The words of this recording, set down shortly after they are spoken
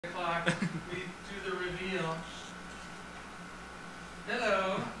o'clock, we do the reveal.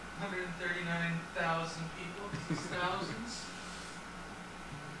 Hello, 139,000 people, this is thousands.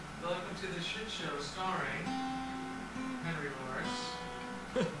 Welcome to the shit show starring Gary Louris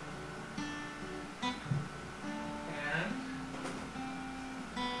and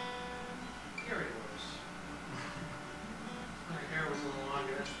Gary Louris. My hair was a little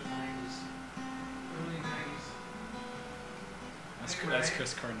longer, that's the 90s. Early 90s. That's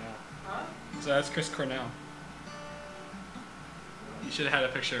Chris Cornell. Huh? So that's Chris Cornell. You should have had a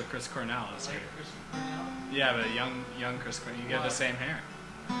picture of Chris Cornell. That's Like great. Chris Cornell? Yeah, but young Chris Cornell. You get the same hair.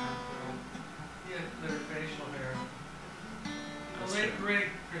 He had better facial hair. That's The late true. great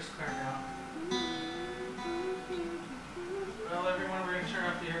Chris Cornell. Well, everyone, we're going to turn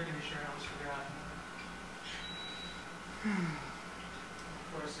off the air conditioner. I almost forgot. Of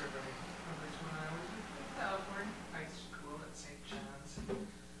course, everybody. Which one I was in California High School at St. John's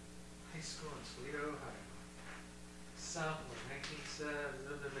High School in Toledo, Ohio. Sophomore, 1970.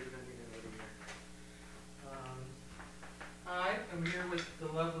 I am here with the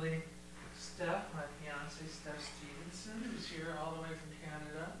lovely Steph, my fiance, Steph Stevenson, who's here all the way from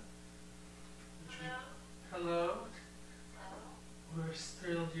Canada. Hello. We're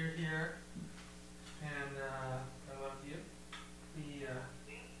thrilled you're here, and I love you. We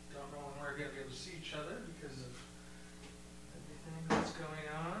don't know when we're going to be able to see each other because of everything that's going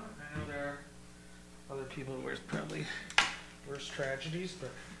on. I know there are other people who probably worse tragedies,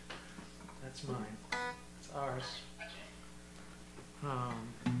 but that's mine. It's ours. Ooh,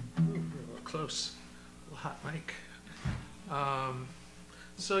 we're a little close. A little hot mic.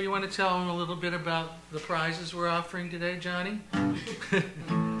 So you want to tell them a little bit about the prizes we're offering today, Johnny?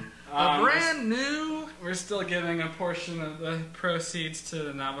 A brand new... We're still giving a portion of the proceeds to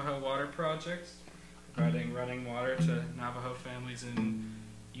the Navajo Water Project, providing running water to Navajo families in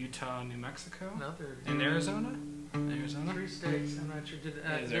Utah and New Mexico. In Arizona? Arizona? 3 states. I'm not sure.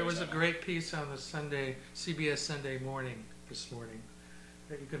 There was a great piece on the Sunday, CBS Sunday Morning this morning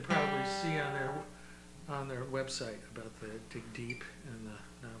that you can probably see on their website about the Dig Deep and the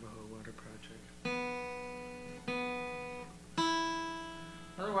Navajo Water Project.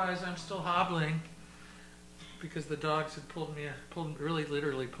 Otherwise, I'm still hobbling because the dogs had really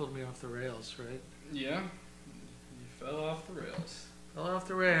literally pulled me off the rails, right? Yeah. You fell off the rails. Fell off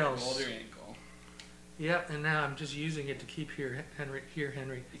the rails. Rolled your ankle. Yep, and now I'm just using it to keep Henry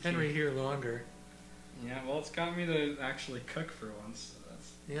here longer. Yeah, well, it's got me to actually cook for once. So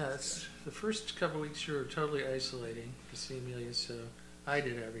that's the first couple weeks you were totally isolating to see Amelia, so I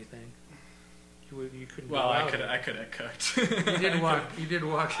did everything. You couldn't. Well, I could have cooked. You did walk. You did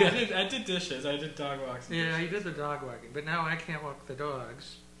walk. I did dishes. I did dog walks. Yeah, you did the dog walking, but now I can't walk the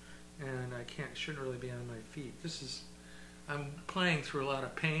dogs, and I shouldn't really be on my feet. I'm playing through a lot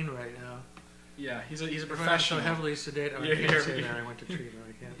of pain right now. Yeah, he's a professional. I'm so heavily sedated. Oh, I can't say that. I went to treatment.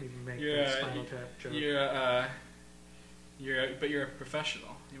 I can't even make the spinal tap joke. But you're a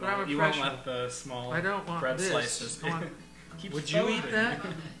professional. You won't let the small bread slices. Would you eat that?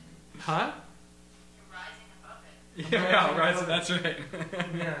 Huh? Yeah, rising. That's right.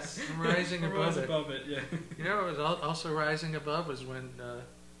 Yes, I'm rising above it. Above it. Yeah. You know, what was also rising above was when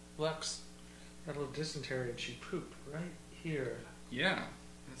Lux had a little dysentery and she pooped right here. Yeah.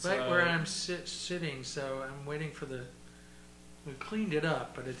 Right where I'm sitting, so I'm waiting for we cleaned it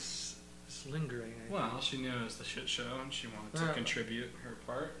up, but it's lingering. Well, she knew it was the shit show, and she wanted to contribute her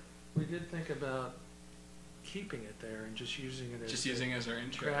part. We did think about keeping it there and just using it as our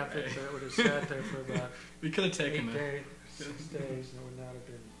intro. Graphic, right? so it would have sat there for about we could have taken 6 days, and it would not have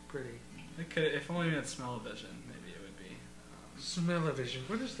been pretty. It could, if only we had smell-o-vision, maybe it would be. Smell-o-vision.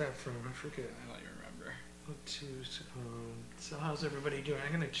 What is that from? I forget. I don't even remember. So how's everybody doing?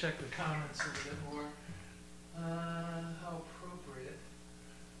 I'm going to check the comments a little bit more. How appropriate.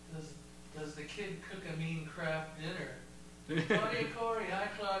 Does the kid cook a mean craft dinner? Claudia Corey. Hi,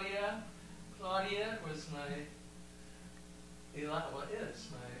 Claudia. Claudia was is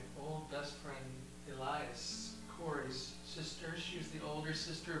my old best friend Elias Corey's sister. She was the older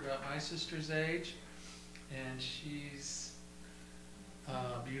sister, about my sister's age, and she's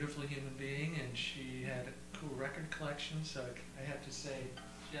a beautiful human being, and she had a cool record collection, so I have to say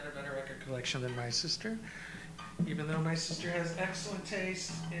she had a better record collection than my sister, even though my sister has excellent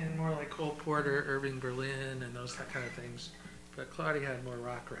taste in more like Cole Porter, Irving Berlin, and those kind of things. But Claudia had more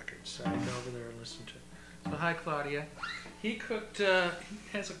rock records, so I'd go over there and listen to it. So hi, Claudia. He cooked, he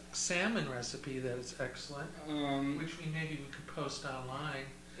has a salmon recipe that is excellent, which maybe we could post online.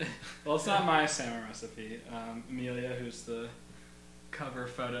 Well, it's not my salmon recipe. Amelia, who's the cover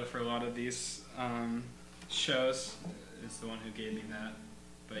photo for a lot of these shows, is the one who gave me that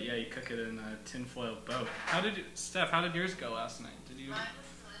But yeah, you cook it in a tinfoil boat. Steph, how did yours go last night? Did you? Mine was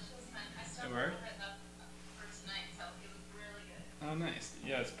delicious, and I still have it up for tonight, so it was really good. Oh, nice.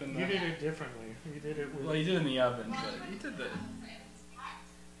 Yeah, it's been. You did it differently. You did it with. Well, you did it in the oven, but you did the.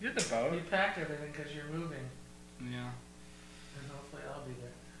 You did the boat. You packed everything because you're moving. Yeah. And hopefully I'll be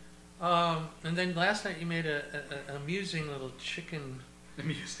there. And then last night you made an amusing little chicken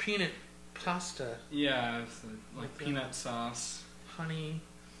peanut pasta. Yeah, it was like peanut sauce, honey,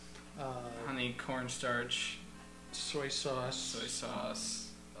 cornstarch, soy sauce.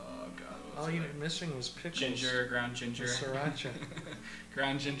 Oh god. All you were missing was pickles. Ginger, ground ginger. Sriracha.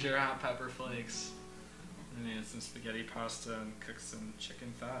 Ground ginger, hot pepper flakes. And then some spaghetti pasta and cook some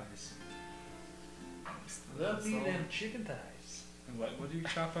chicken thighs. Love me them chicken thighs. And what do you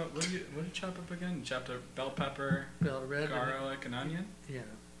chop up? What do you chop up again? You chopped up bell pepper, red garlic, and onion? Yeah.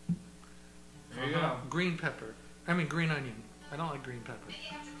 There you go. Green pepper. I mean green onion. I don't like green pepper. Maybe you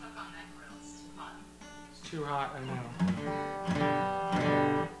have to cook on that grill. It's too hot. It's too hot, I know.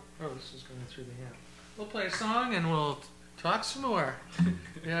 Oh, this is going through the ham. We'll play a song and we'll talk some more.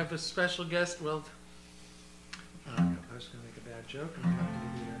 We have a special guest. Well, I was going to make a bad joke. I'm not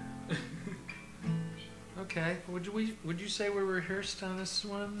going to do that. Okay. Would you say we rehearsed on this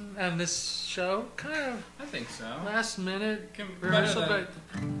one, on this show? Kind of. I think so. Last minute rehearsal,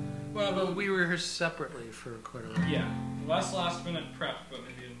 but we rehearsed separately for quite a while. Yeah, less last minute prep, but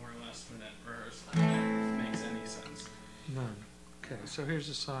maybe a more last minute rehearsal. If it makes any sense. None. Okay, so here's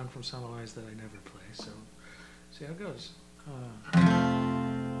a song from Sunrise that I never play. So see how it goes.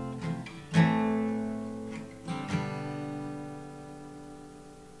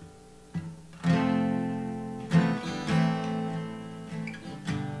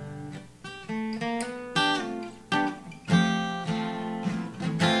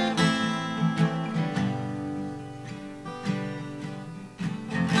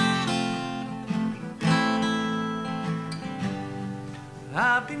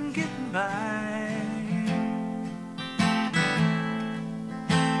 I've been getting by.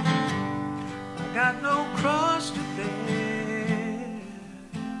 I got no cross to bear.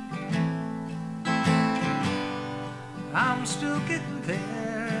 I'm still getting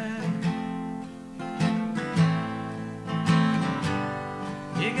there.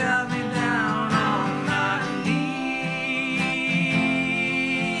 You got me down on my knees,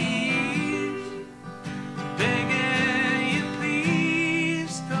 begging you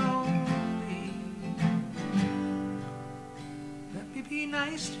please don't leave. Let me be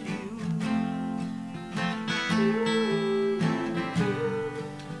nice to you.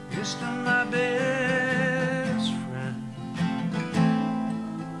 You're still my best friend.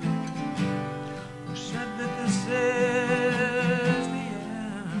 Who said that this is the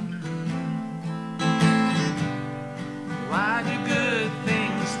end? Why do good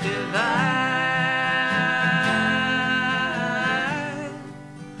things divide?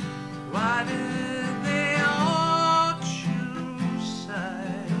 Why did they all choose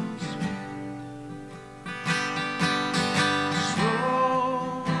sides?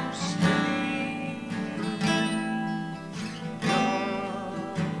 Slow, steady,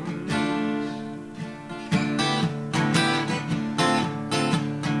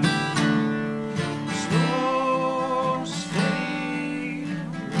 slow, steady,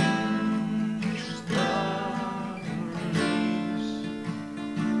 wins the race.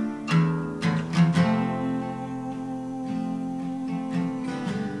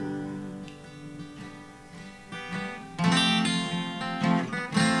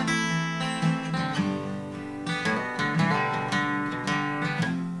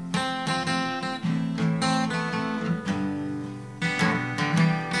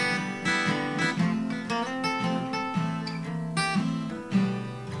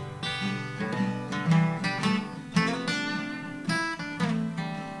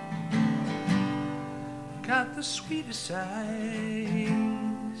 Got the sweetest eyes.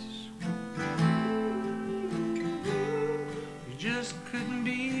 You just couldn't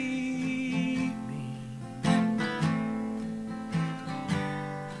beat me.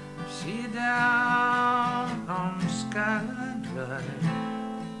 See you down on the Skyline Drive.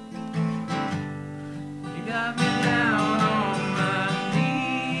 You got me down on my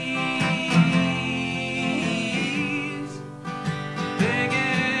knees,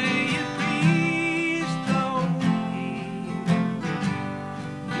 begging you please don't leave.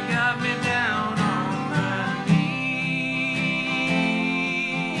 You got me down on my knees.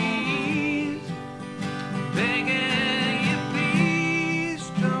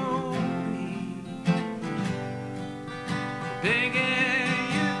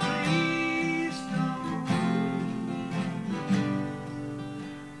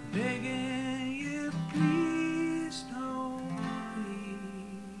 begging you, please don't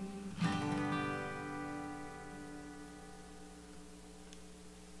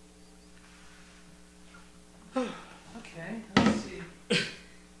leave. Okay, let's see.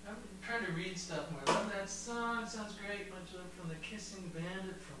 I'm trying to read stuff more. Love that song. Sounds great. Much love from the Kissing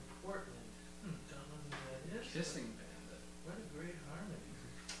Bandit from Portland. Don't know who that is. Kissing Bandit. What a great harmony.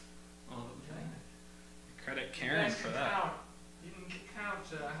 Oh, Yeah. credit You Karen guys for can that. count. You can count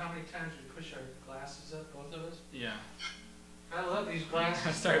how many times we push our glasses up, both of us. Yeah. I love these glasses.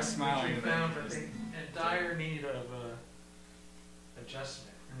 I started smiling We at found, them. but they in dire need of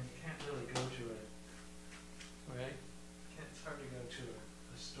adjustment. I mean, you can't really go to it, right? It's hard to go to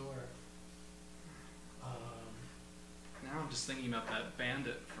a store. Now I'm just thinking about that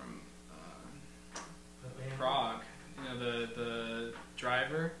bandit from The band. Prague. You know, the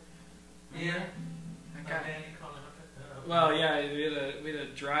driver. Yeah. That guy. Man, you call him Well, yeah, we had a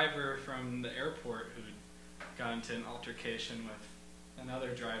driver from the airport who got into an altercation with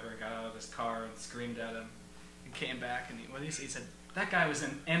another driver, got out of his car and screamed at him, and came back and he said, that guy was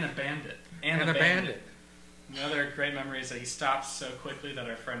an a bandit. And a bandit. Another great memory is that he stopped so quickly that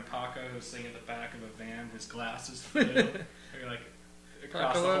our friend Paco, who was sitting at the back of a van, his glasses flew like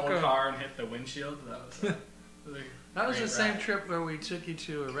across the whole car and hit the windshield. That was the same trip where we took you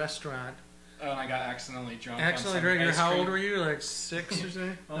to a restaurant. Oh, and I got accidentally drunk. Accidentally drinking. How old were you? Like 6 or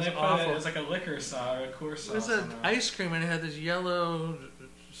something? Well, they put it was like a liquor sauce or a liqueur sauce. It was an ice cream and it had this yellow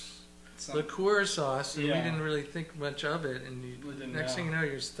liqueur sauce, and we didn't really think much of it. And next thing you know,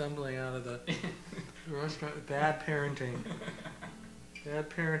 you're stumbling out of the restaurant. Bad parenting.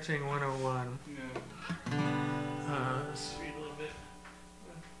 Bad parenting 101. Yeah. Let's read a little bit.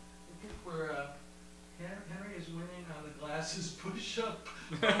 I think we're Henry is winning on the glasses push-up.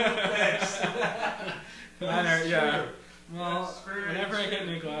 Yeah. Well, whenever I get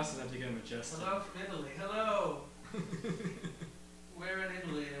new glasses, I have to get them adjusted. Hello from Italy. Hello. Where in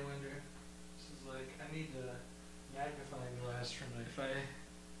Italy, I wonder? This is like, I need a magnifying glass for my.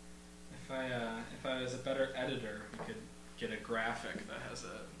 If I was a better editor, we could get a graphic that has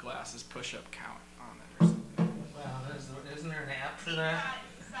a glasses push-up count on it or something. Wow, isn't there an app for that?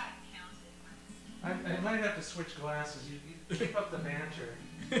 I might have to switch glasses. You keep up the banter.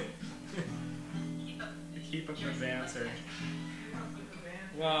 Keep up the banter.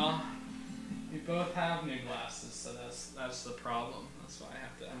 Well, we both have new glasses, so that's the problem. That's why I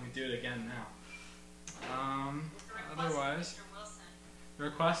have to. I'm gonna do it again now. Otherwise, the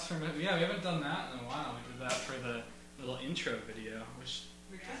request from we haven't done that in a while. We did that for the little intro video, which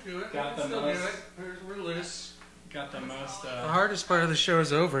We can do it. got the Still most. do it. We're loose. Got the most. The hardest part of the show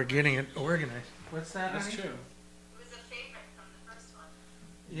is over, getting it organized. What's that? That's honey? true. It was a favorite from the first one.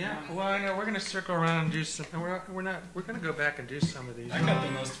 Yeah. Well, I know we're gonna circle around and do some. We're gonna go back and do some of these. I got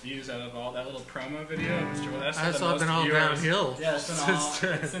the most views out of all that little promo video. That's all been all downhill. Yeah, it's been all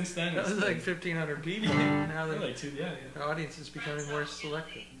since then. That was like 1,500 people. Now Really, the audience is becoming more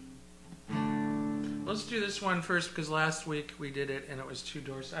selective. Let's do this one first because last week we did it and it was 2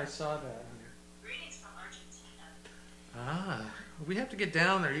 doors. I saw that. Greetings from Argentina. We have to get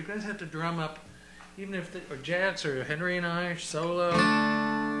down there. You guys have to drum up, even if or Jats or Henry and I solo.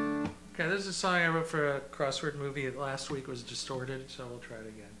 Okay, this is a song I wrote for a crossword movie. Last week was distorted, so we'll try it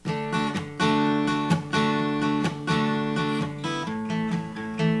again.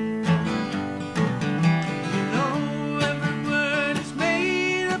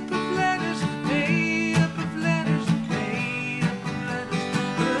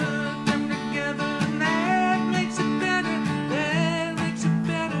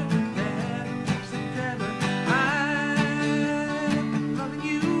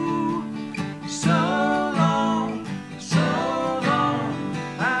 So long,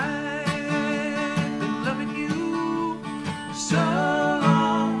 I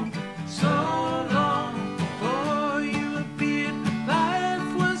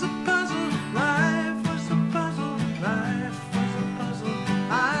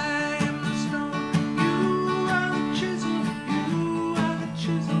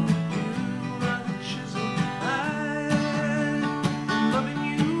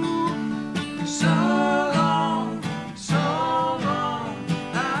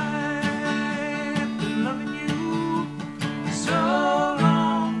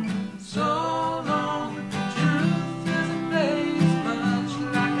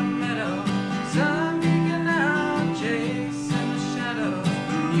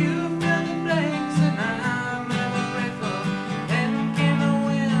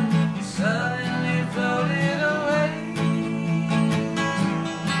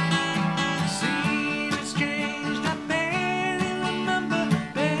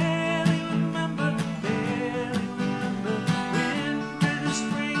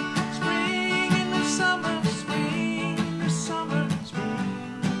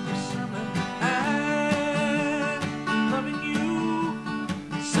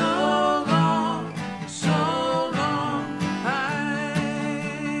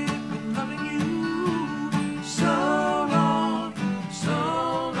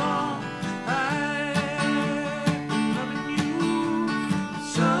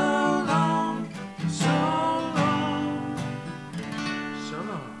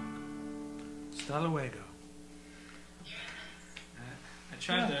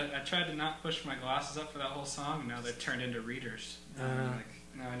tried to not push my glasses up for that whole song, and now they've turned into readers. Now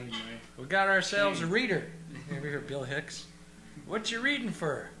I need my... We got ourselves a reader. You ever hear Bill Hicks? What you reading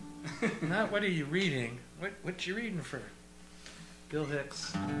for? Not what are you reading. What you reading for? Bill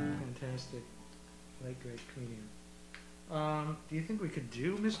Hicks, fantastic, late great comedian. Do you think we could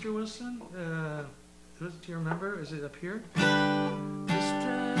do Mr. Wilson? Do you remember? Is it up here?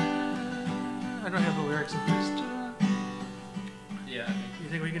 Mr. I don't have the lyrics. Mr. Yeah. You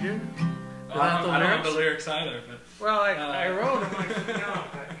think we could do it? Well, I don't have the lyrics either. But, well, I wrote them. But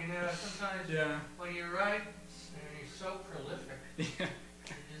sometimes when you write and you're so prolific, you just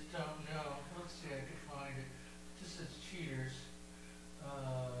don't know. Let's see, I can find it. This says cheaters. Open.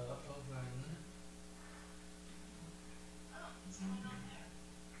 Oh, it's going on there.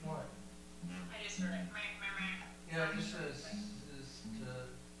 What? I just heard it. Yeah, it just says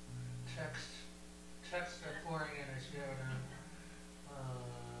text are pouring in. I see how it. No,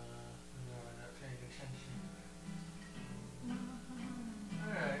 I'm not paying attention.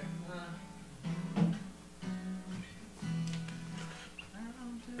 All right.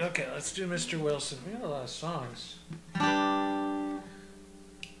 Okay, let's do Mr. Wilson. We got a lot of songs.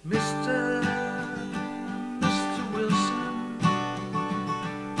 Mr. Wilson,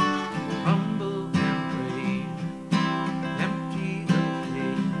 humble and brave, empty of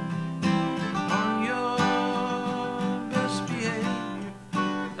hate, on your best behavior. I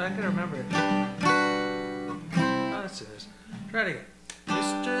can remember it. Oh, that's it. Try it again.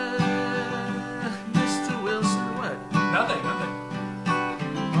 Mr. Wilson, what? Nothing.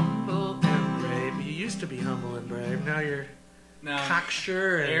 Humble and brave. You used to be humble and brave. Now you're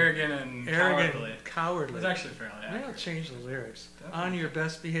cocksure and arrogant cowardly. It's actually fairly accurate. Maybe I'll change the lyrics. Definitely. On your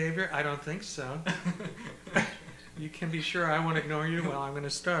best behavior? I don't think so. You can be sure I won't ignore you. Well, I'm going to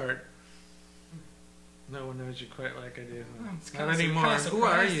start. No one knows you quite like I do. Not anymore. Who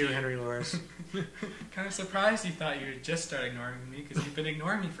are you, Henry Louris? Kind of surprised you thought you would just start ignoring me because you've been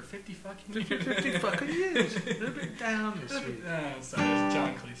ignoring me for 50 fucking years. 50 fucking years. A little bit down this week. Oh, sorry, it's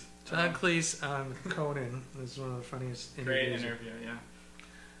John Cleese. John Cleese on Conan is one of the funniest Great interviews. interview, yeah.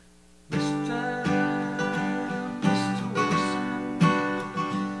 Mr. Wilson,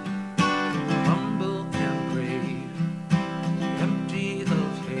 humble and brave, empty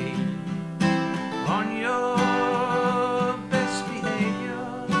of hate, on your best behavior,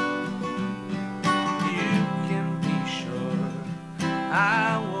 you can be sure I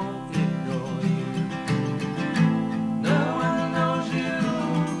won't ignore you. No one knows you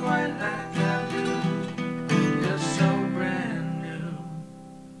quite like I do. You're so brand new.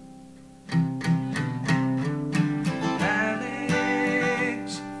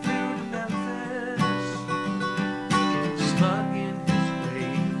 Alex flew to Memphis, slug in his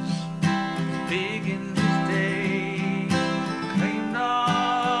ways, big in his day, claimed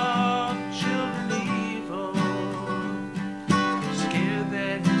all children evil, scared them.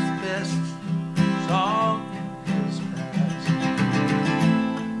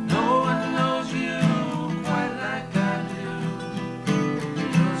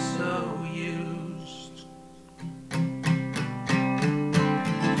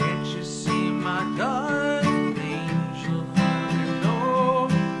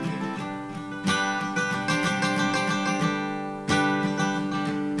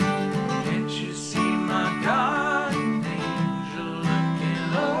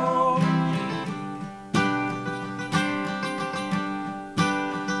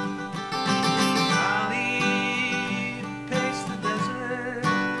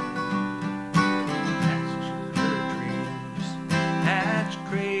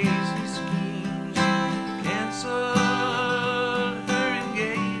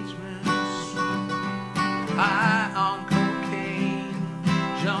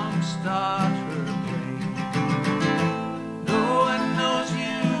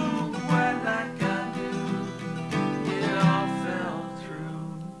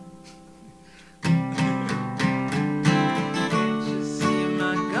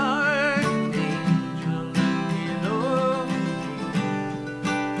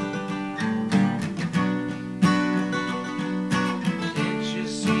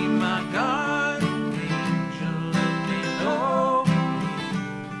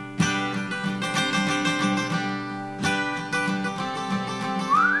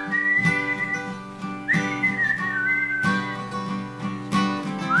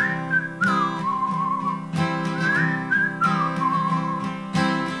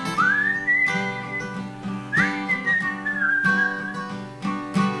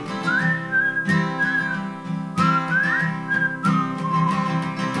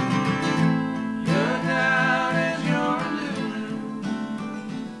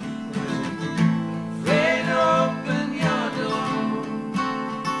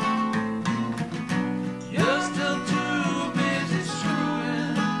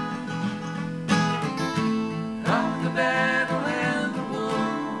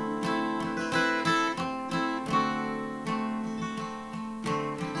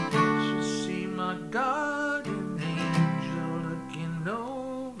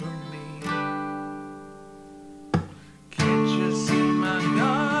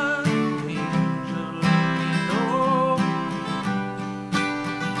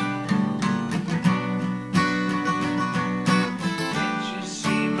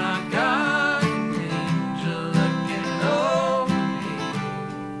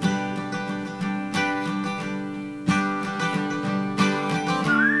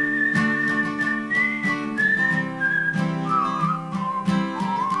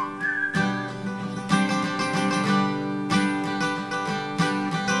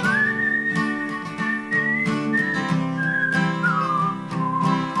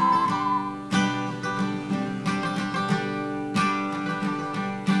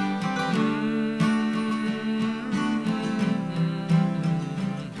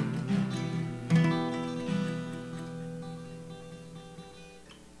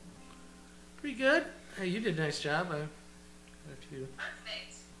 Pretty good. Hey, you did a nice job. Perfect.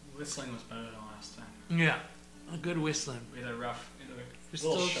 Whistling was better than last time. Yeah, a good whistling. We had a rough,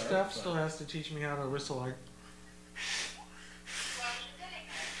 Steph still has to teach me how to whistle like. Well, you're getting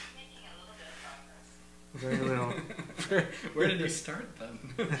a little bit of progress. Very little. Where did you start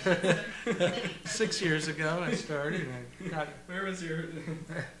then? 6 years ago I started. And I got, Where was your?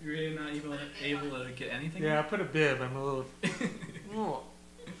 You were not able to get anything. yeah, I put a bib. I'm a little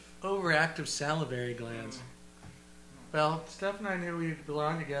overactive salivary glands. Well, Steph and I knew we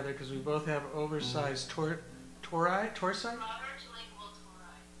belonged together because we both have oversized torsi?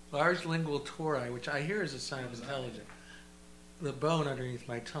 Large lingual tori, which I hear is a sign of intelligence. The bone underneath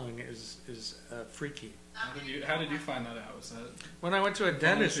my tongue is freaky. How did you find that out? Was that when I went to a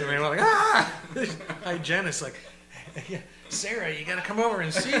dentist and they were like, ah! Hygienist, like, yeah, Sarah, you got to come over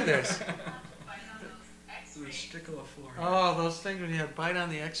and see this. the stickle-a-floor? Oh, those things when you have bite on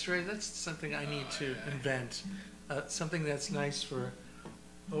the X-ray. That's something I need to invent. Something that's nice for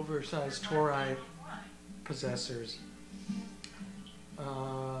oversized tori possessors.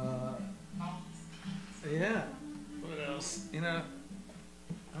 Yeah. What else? You know,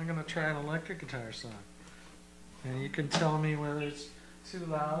 I'm gonna try an electric guitar song, and you can tell me whether it's too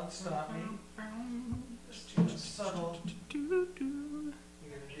loud. Stop me. It's too subtle. You gonna do?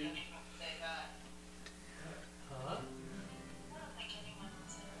 Huh?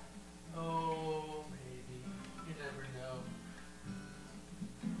 Oh, maybe. You never know.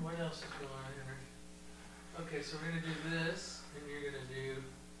 What else is going on here? Okay, so we're gonna do this, and you're gonna do.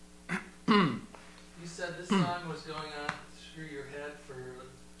 You said this song was going on through your head for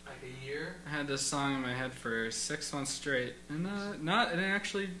like a year. I had this song in my head for 6 months straight, and it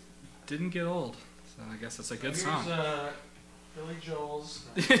actually didn't get old. So I guess it's a good song. Billy Joel's.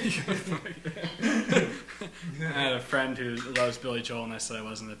 I had a friend who loves Billy Joel, and I said I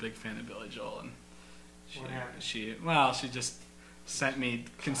wasn't a big fan of Billy Joel, and she just sent me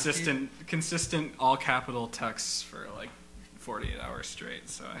consistent all capital texts for like 48 hours straight.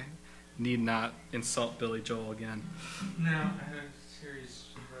 So I need not insult Billy Joel again. No, I had a series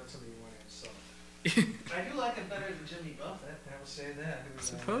about somebody you want to insult. I do like him better than Jimmy Buffett. I will say that.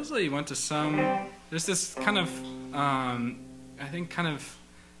 Supposedly he went to some. There's this kind of, I think, kind of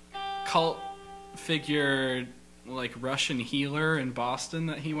cult figure, like Russian healer in Boston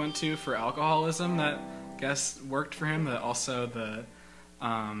that he went to for alcoholism. That I guess worked for him. That also the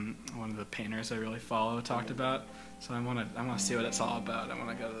one of the painters I really follow talked about. So I want to see what it's all about. I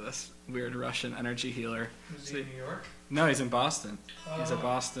want to go to this weird Russian energy healer. Is he in New York? No, he's in Boston. He's a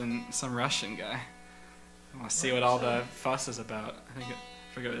Boston, some Russian guy. I want to see what all the fuss is about. I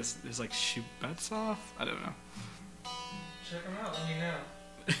forget. There's like Shubetsov. I don't know. Check him out. Let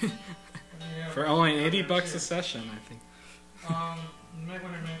me know. For only $80 a session, I think. You might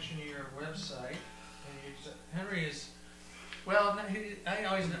want to mention your website. Henry is. Well, I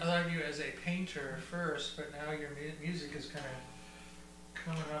always thought of you as a painter first, but now your music is kind of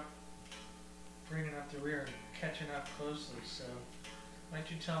coming up, bringing up the rear, and catching up closely. So, why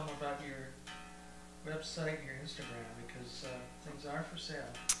don't you tell them about your website and your Instagram, because things are for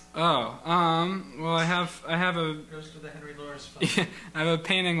sale. Oh, well, I have a. Goes to the Henry Louris Fund. I have a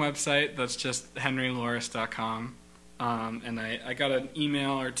painting website that's just henrylouris.com, and I got an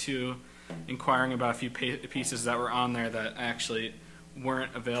email or two inquiring about a few pieces that were on there that actually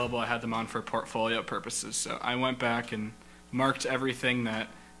weren't available. I had them on for portfolio purposes, so I went back and marked everything that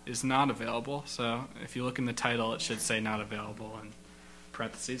is not available. So if you look in the title, it should say not available in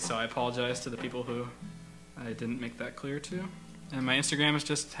parentheses. So I apologize to the people who I didn't make that clear to. And my Instagram is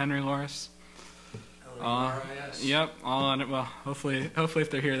just Henry Louris. L-O-U-R-I-S. Yep, all on it. Well, hopefully if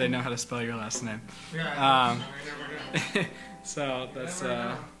they're here, they know how to spell your last name. Yeah, I never know. So that's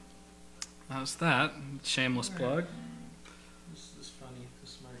how's that? Shameless plug. This is funny.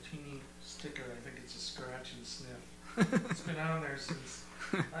 This martini sticker, I think it's a scratch and sniff. It's been on there since,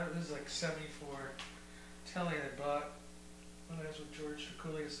 this is like 74 telly I bought when I was with George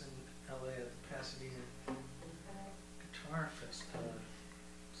Shikulius in LA at the Pasadena Guitar Fest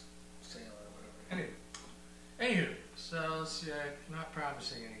sale or whatever. Anywho, so let's see, I'm not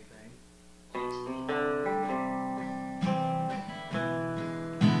promising anything.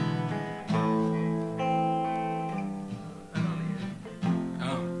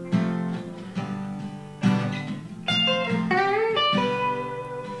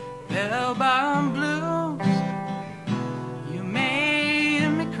 Bell-bound blues, you made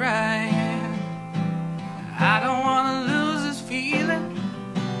me cry. I don't want to lose this feeling.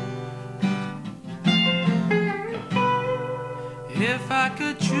 If I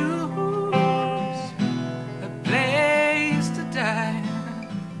could choose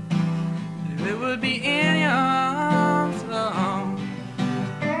would be in your arms. Oh.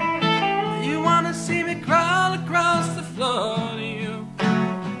 You wanna see me crawl across the floor to you?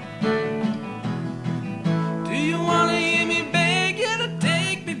 Do you wanna hear me beg you to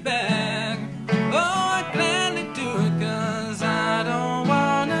take me back? Oh, I'd gladly do it, 'cause I don't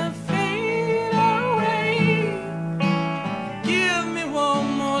wanna fade away. Give me one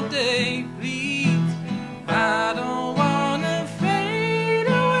more day, please. I don't wanna fade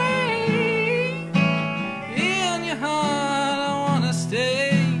away. In your heart I wanna stay.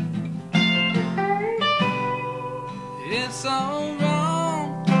 It's all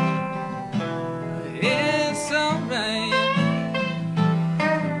wrong, it's alright,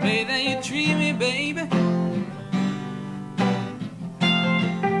 the way that you treat me, baby.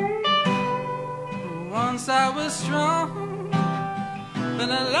 Once I was strong, but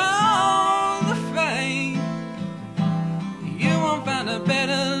I lost the fight. You won't find a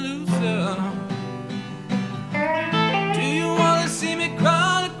better loser. Do you wanna see me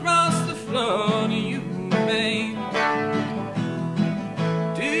crawl across the floor to you, babe?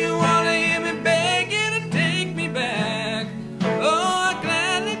 Do you wanna hear me beg you to take me back? Oh, I'd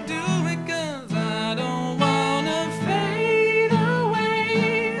gladly do it, 'cause I don't wanna fade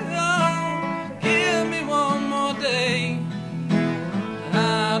away. Oh, give me one more day.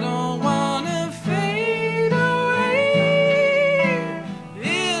 I don't wanna fade away.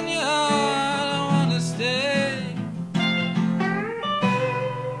 In your heart I wanna stay.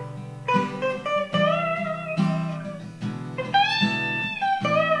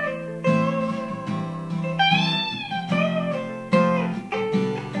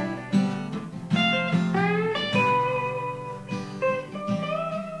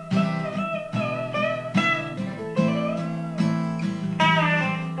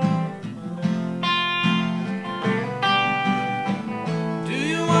 Do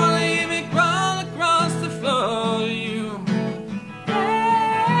you wanna hear me crawl across the floor to you?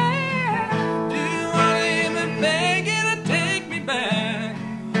 Do you wanna hear me beg you to take me back?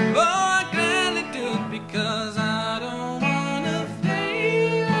 Oh, I'd gladly do it, because I don't wanna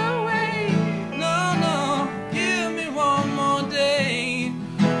fade away. No, no, give me one more day.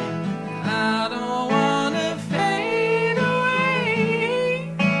 I don't wanna fade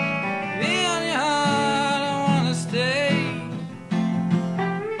away. In your heart I wanna stay.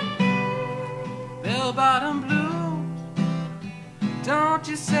 Bell bottom blue, don't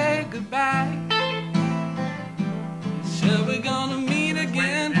you say goodbye. Sure we're gonna meet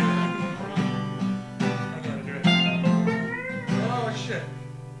again. I gotta do it. Oh shit.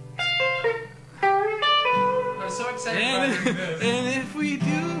 I'm so excited And about doing this. and if we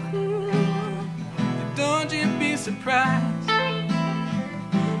do, don't you be surprised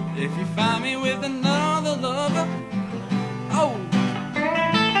if you find me with another lover. Oh,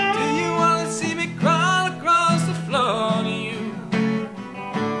 do you wanna see me crawl across the floor to you?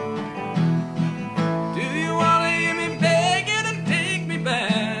 Do you wanna hear me beg you to take me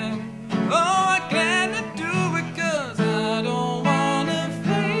back? Oh, I'd gladly do it, 'cause I don't wanna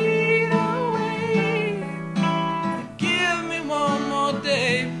fade away. Give me one more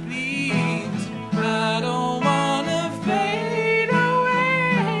day, please. I don't wanna fade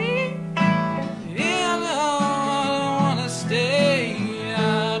away. In the heart I wanna stay.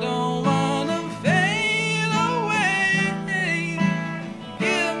 I don't wanna fade away.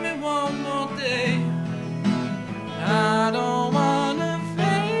 Give me one more day. I don't wanna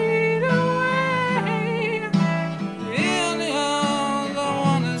fade away. In the arms I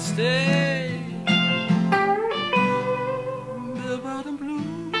wanna stay. Bell bottom blue.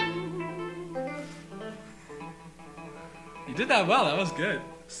 You did that well. That was good.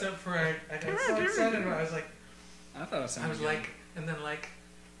 Except for I got so excited about it. I was like, I thought it sounded I was good. like, and then like,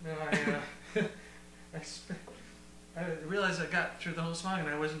 no, I realized I got through the whole song and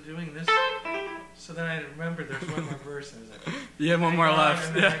I wasn't doing this. So then I remembered there's one more verse. And I was like, You have one more "Hang on," left.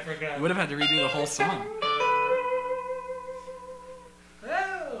 and then Yeah. I forgot. You would have had to redo the whole song.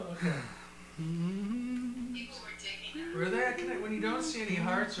 Oh, okay. People were digging. Were there? When you don't see any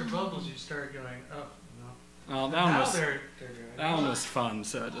hearts or bubbles, you start going, oh no. Oh, Now they're going. that one was fun,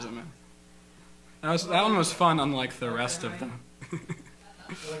 so it doesn't matter. That one was fun, unlike the rest of them.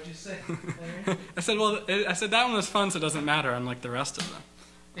 What'd you say, Larry? I said that one was fun, so it doesn't matter, unlike the rest of them.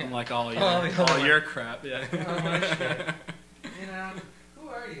 Yeah. Unlike all your, All the other all ones. your crap, yeah. Oh, my shit. You know, who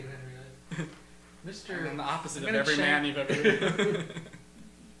are you, Henry? Mr. I'm the opposite I'm of gonna every check- man you've ever met.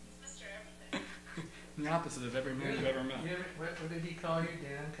 Mr. Everything. I'm the opposite of every man you've ever met. What did he call you?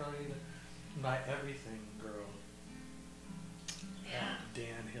 Dan called you my everything girl. Yeah.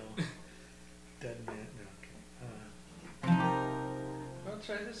 Dan Hill. Dead man. No, okay. I'll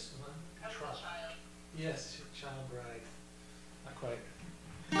try this one. As a child. Yes, child bride. Not quite.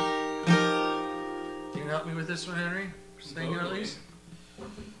 Can you help me with this one, Henry? Sing at least.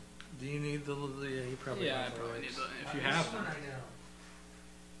 Do you need the? Yeah, you probably. Yeah, I probably need the. If you have one. them. I know.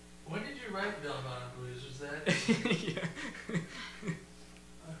 When did you write Belmont Blues? Was that? Yeah.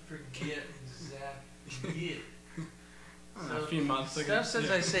 I forget exactly. So a few months ago. Steph says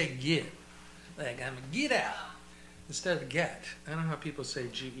I say get, like I'm a get out instead of get. I don't know how people say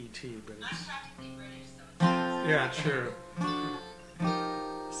G-E-T, but I'm it's. practically British, so it's Yeah, true.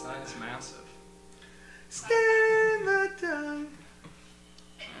 Size massive. Stand in the dark.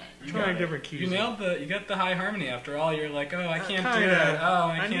 You Trying got different it. keys. You nailed you got the high harmony after all. You're like, oh, I can't do Kinda. that. Oh,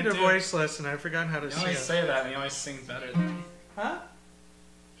 I I can't need do a it. voice lesson. I've forgotten how to You sing. always say that, and you always sing better than me. Huh?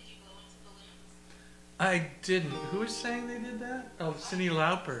 Did you blow into balloons? I didn't. Who was saying they did that? Oh, Cindy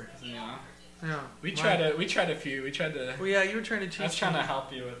Lauper. Yeah. Yeah. We tried a few. We tried to. Well, yeah, you were trying to teach. I was trying me. to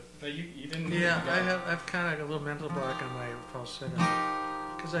help you with, but you didn't. Yeah, you got I've kind of a little mental block on my falsetto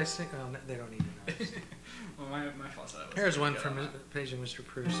because I sing. Oh, they don't need to know. Well, my falsetto. was Here's pretty one good from on that. Page and Mr.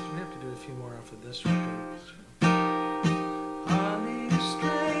 Proust. We have to do a few more off of this record. Honey,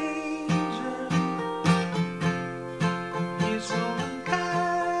 stranger, he's so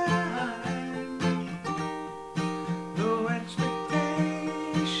unkind. No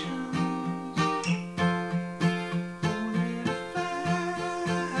expectations, only to find.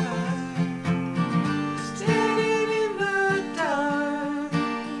 Standing in the dark,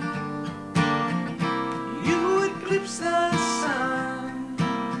 you eclipse the sun.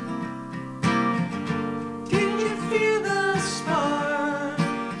 Did you feel the spark?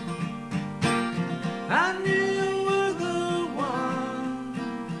 I knew you were the one.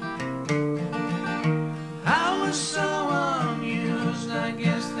 I was so amused, I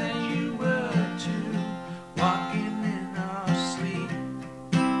guess that you were too, walking in our sleep.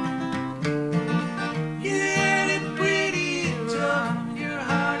 You had it pretty tough, your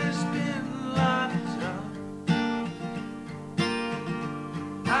heart has been locked up.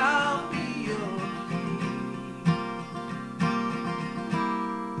 I'll be your key.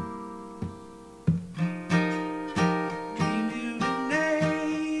 Dream you in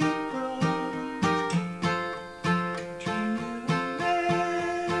April, dream you in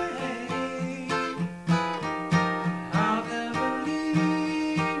May. I'll never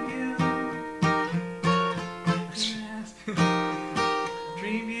leave you.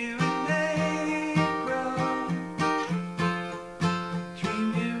 Dream you in April, dream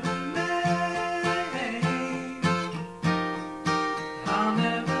you in May. I'll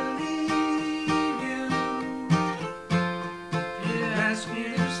never leave you. You ask me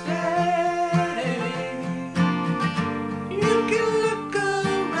to stay. You can look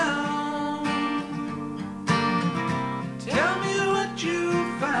around. Tell me what you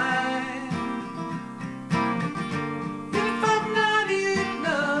find. If I'm not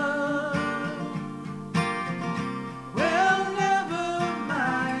enough, well, never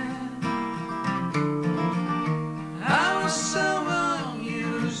mind. I was so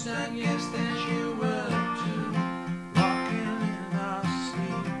amused, I guess that you were too, walking in our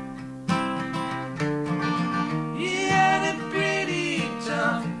sleep. You had it pretty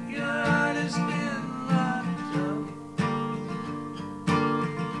tough, your heart has been locked up.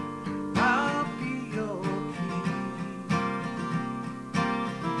 I'll be your key.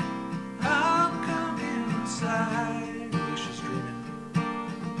 I'll come inside. Lucia's dreaming.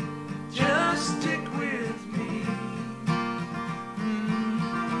 Just stick with me.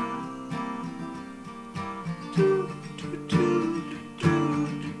 Do, do, do, do, do,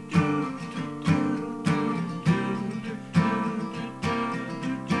 do,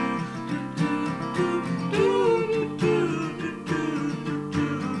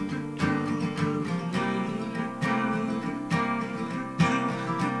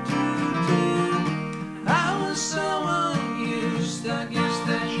 I was so amused, I guess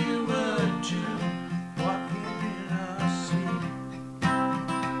that you were too, walking in our sleep.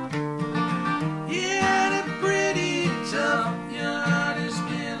 You had it pretty tough, your heart has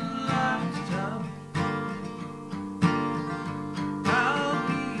been locked up. I'll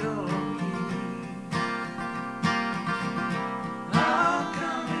be your key. I'll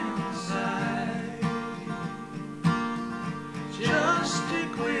come inside. Just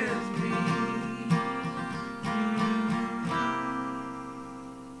stick with me.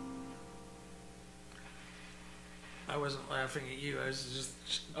 I wasn't laughing at you. I was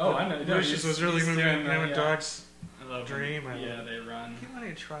just. Oh, I know. No, Lucius was really he's moving. doing Him that, and yeah. dogs. I love them. Dream, I Yeah, love they run. I want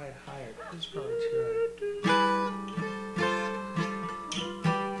to try it higher. It's probably too high.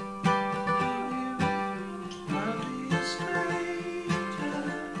 I'll be a stranger.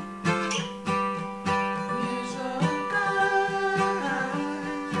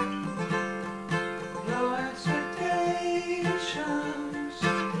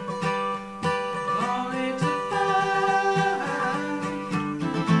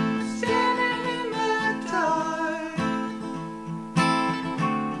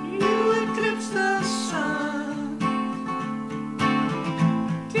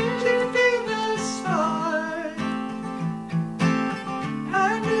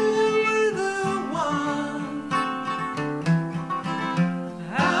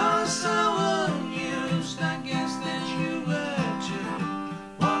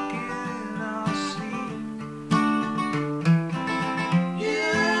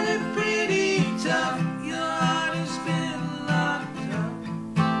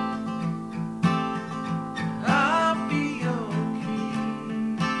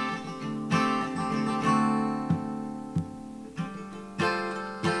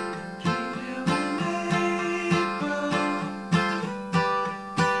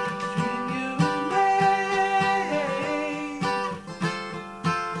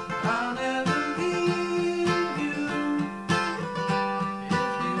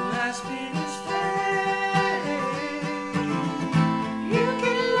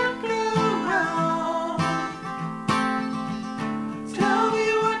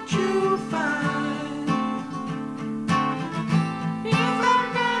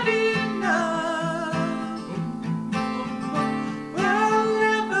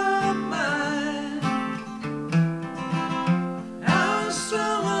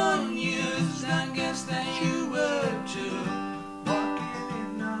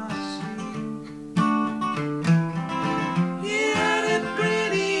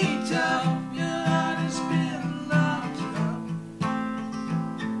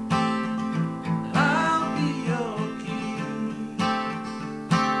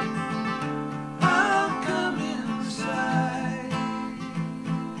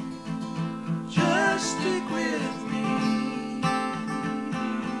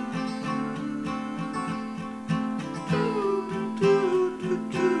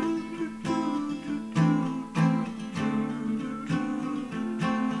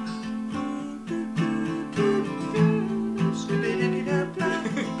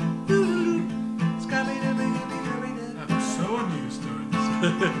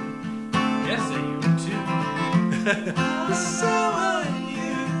 Yes, they used too. So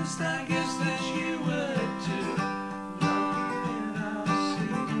unused, I guess that you would too. Looking in our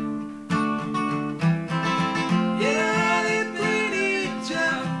sea. Yeah, they played it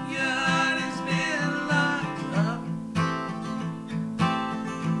tough. Your heart has been locked up.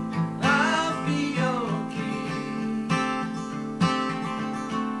 I'll be your king.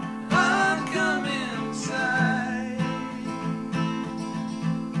 I'll come inside.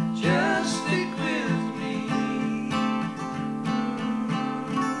 Just stick with me.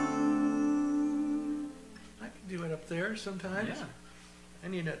 I can do it up there sometimes. Yeah. I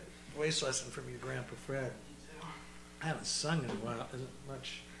need a voice lesson from your Grandpa Fred. I haven't sung in a while. Isn't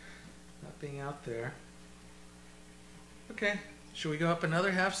much not being out there. Okay. Should we go up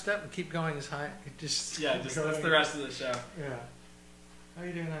another half step and keep going as high? Just Yeah, keep just going. that's the rest of the show. Yeah. How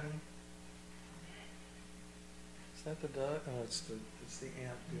you doing, honey? Is that the dog? Oh, it's the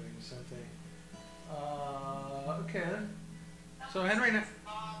ant doing something. Okay then. So Henry,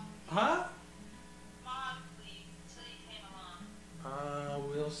 huh?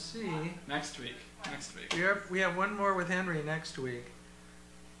 We'll see. Next week. Next week. We have one more with Henry next week.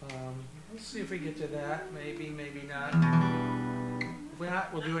 Let's see if we get to that. Maybe, maybe not. If we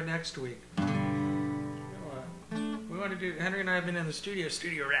not, we'll do it next week. We want to do. Henry and I have been in the studio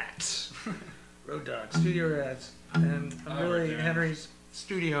rats, road dogs, studio rats, and I'm really Henry's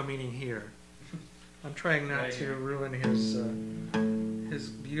studio meaning here. I'm trying not Right to here. ruin his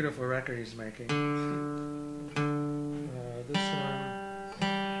beautiful record he's making.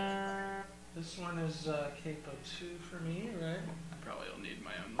 This one is Capo 2 for me, right? I probably will need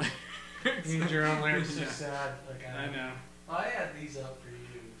my own lyrics. You need your own lyrics. Yeah. It's sad. Like I know. I had these up for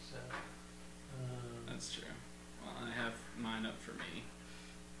you, so. That's true. Well, I have mine up for me.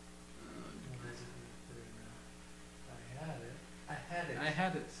 What is it? I had it. I had it. I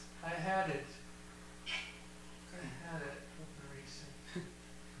had it. I had it. I had it. Open recent.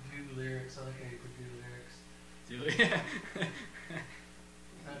 Do lyrics. I like how you put do lyrics. Do yeah.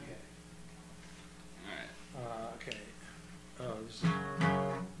 Okay. Alright. Okay. Oh,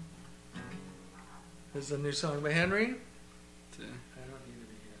 this is a new song by Henry. 2, I don't need to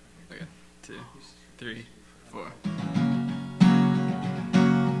be here. okay. 2, 3, 4.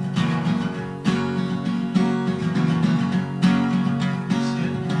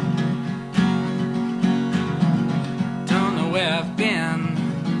 Don't know where I've been,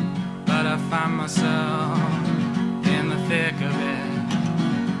 but I find myself in the thick of it,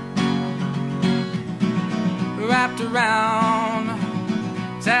 wrapped around,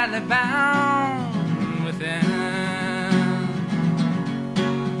 tightly bound within.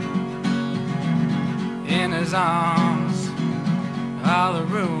 In his arms, all the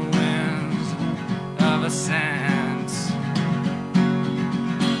ruins of a sense.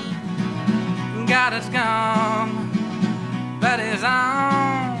 God is gone, but he's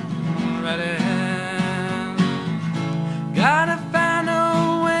already. Gotta find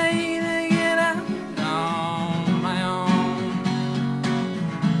a way to get out on my own.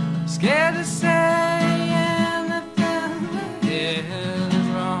 Scared to say anything that is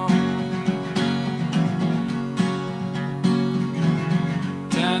wrong.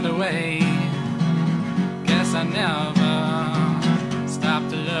 Turned away, guess I never stopped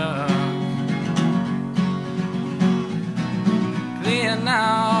to look. Clear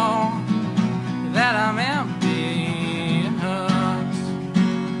now that I'm empty and hooked.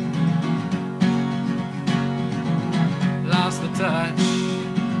 Lost the touch,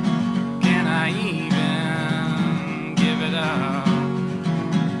 can I even give it up?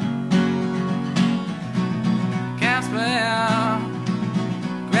 Casper,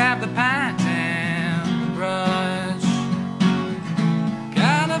 grab the pint and the brush.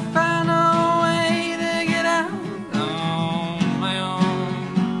 Gotta find a way to get out on my own.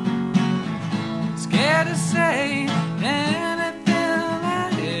 Scared to say anything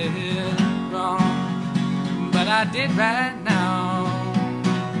that is wrong, but I did right now.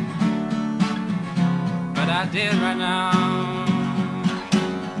 But I did right now.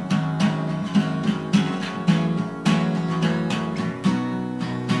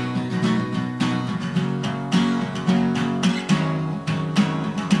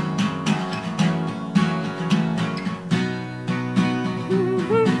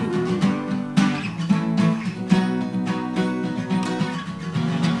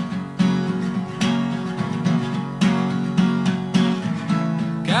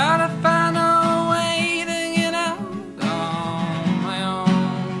 Gotta find a way to get out on my own.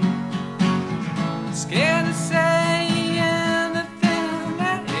 Scared to say anything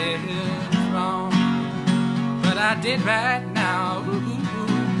that is wrong, but I did right now. Ooh.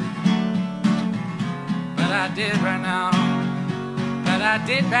 did right now, but I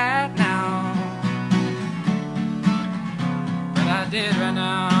did right now, but I did right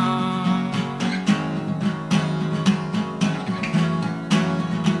now.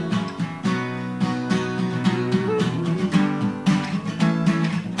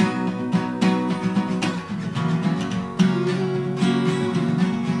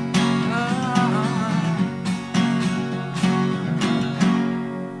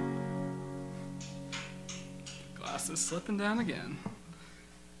 Slipping down again.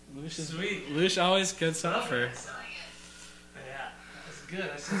 Sweet. Lush always gets up for. Yeah, that's good.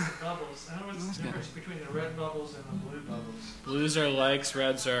 I see the bubbles. I don't know what's the difference between the red bubbles and the blue bubbles. Blues are likes,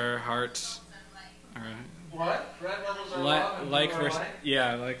 reds are hearts. All right. What? Red bubbles are love and like blue are versus like?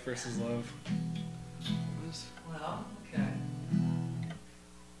 yeah, like versus love. Well, okay.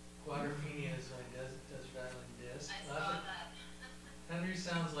 Quadrophenia is like does rattling disc. I saw that. Henry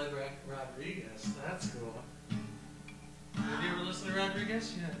sounds like Rodriguez. That's cool. Have you ever listened to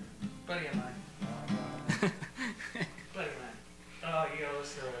Rodriguez? Yeah. Buddy of mine. Buddy of mine. Oh, you gotta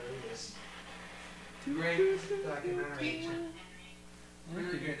listen to Rodriguez. Great documentary.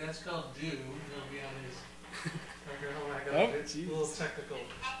 Really good. That's called Do. It'll be on his record. Oh my god. It's a little technical.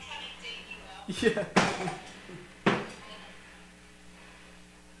 Upcoming debut, though. Yeah.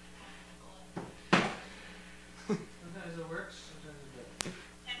 Sometimes it works, sometimes it doesn't.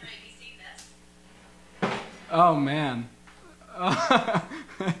 Henry, have you seen this? Oh man.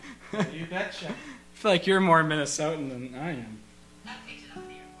 You betcha. I feel like you're more Minnesotan than I am. I picked it up at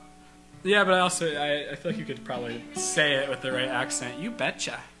the airport. Yeah, but I feel like you could probably say it with the right accent. You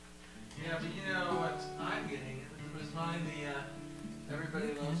betcha. Yeah, but you know what I'm getting? Was mine the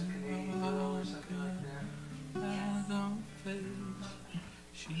Everybody Loves a Canadian Girl or something like that?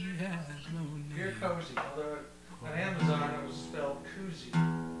 She has no name. You're cozy, although on Amazon it was spelled koozie.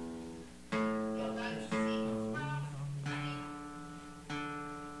 That's the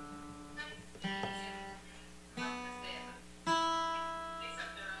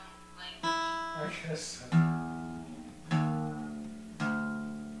I guess so.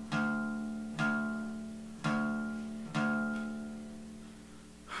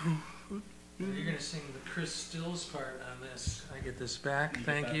 You're going to sing the Chris Stills part on this. I get this back.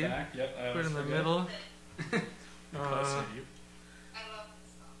 Thank you. Back. Yep, Put it in the middle.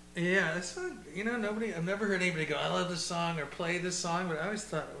 Yeah, this song, you know, I've never heard anybody go, I love this song or play this song, but I always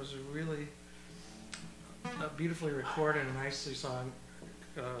thought it was a really beautifully recorded and nicely sung.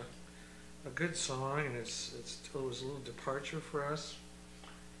 A good song, and it was a little departure for us.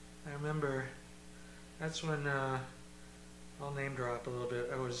 I remember that's when I'll name drop a little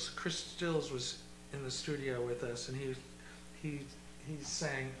bit. Chris Stills was in the studio with us, and he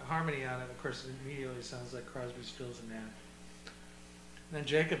sang harmony on it. Of course, it immediately sounds like Crosby, Stills, and Nash. And then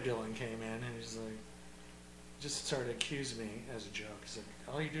Jacob Dylan came in, and he's like, just started accusing me as a joke. He's like,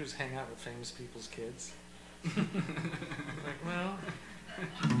 all you do is hang out with famous people's kids. Like, well.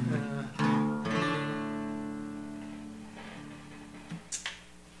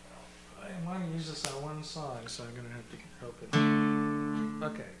 I want to use this on one song, so I'm going to have to help it.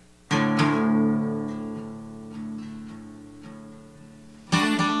 Okay.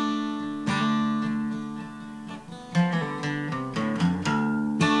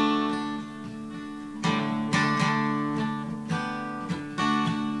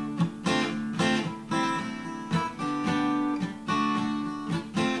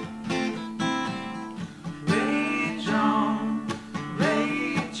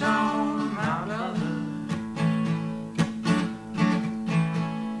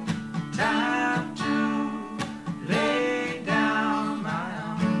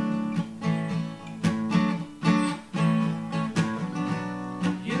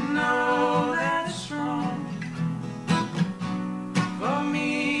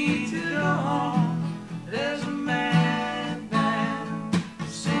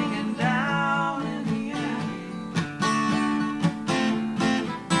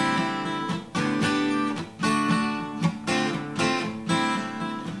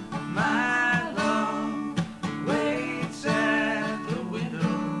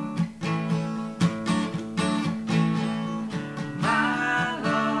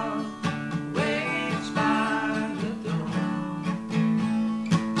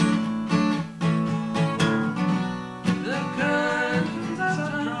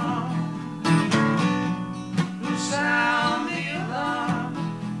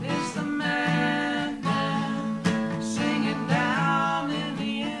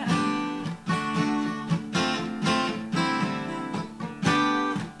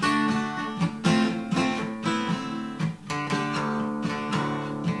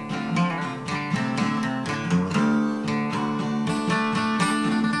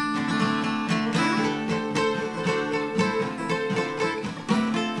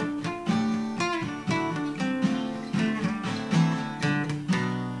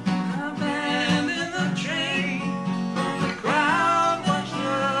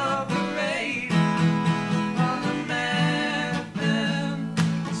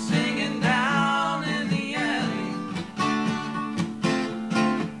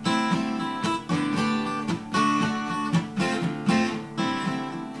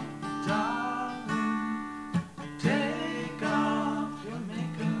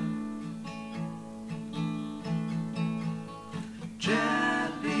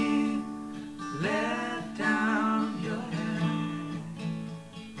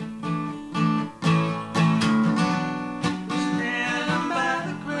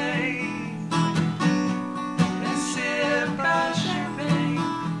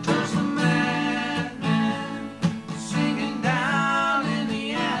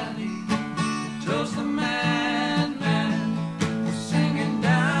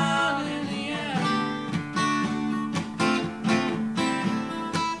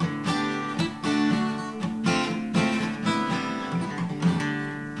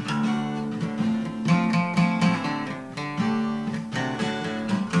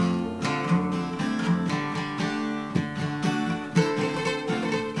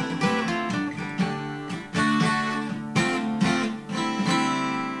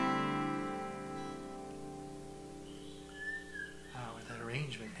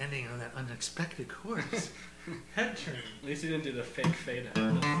 unexpected chords. Head turning. At least you didn't do the fake fade out.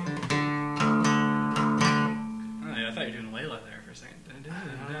 Oh, yeah, I thought you were doing Layla there for a second.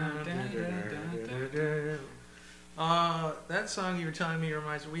 That song you were telling me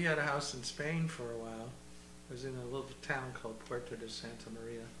reminds me, we had a house in Spain for a while. It was in a little town called Puerto de Santa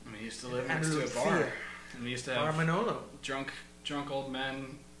Maria. I mean, we used to live next to a bar. And we used to have Manolo. drunk old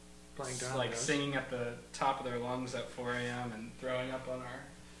men Playing Dominos. like singing at the top of their lungs at 4 a.m. and throwing up on our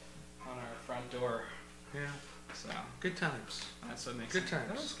front door. Yeah. So good times. That's what makes good times.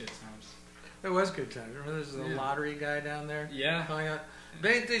 That was good times. It was good times. Remember there's a lottery guy down there? Yeah. Calling out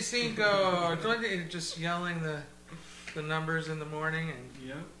 25, 20, just yelling the numbers in the morning. And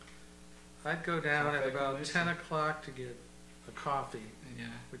yep. I'd go down at about 10 o'clock to get a coffee. Yeah.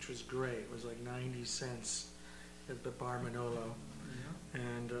 Which was great. It was like 90 cents at the Bar Manolo. Yeah.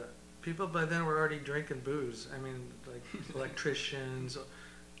 And people by then were already drinking booze. I mean, like electricians,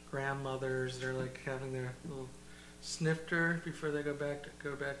 grandmothers, they're like having their little snifter before they go back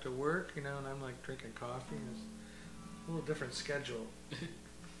to work, you know, and I'm like drinking coffee. It's a little different schedule.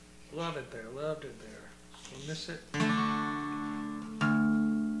 Love it there, loved it there. You miss it?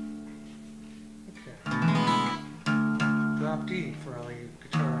 Okay. Drop D for all you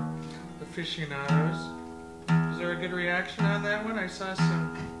guitar aficionados. Is there a good reaction on that one? I saw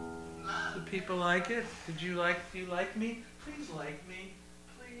some people like it. Do you like me? Please like me.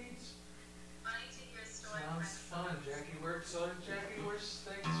 Please. Sounds fun, Jackie. Jackie, where's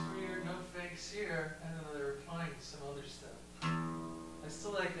thanks for your no fakes here? I don't know, they're replying to some other stuff. I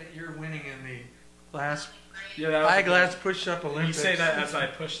still like that you're winning in the glass eyeglass push-up Olympics. You say that as I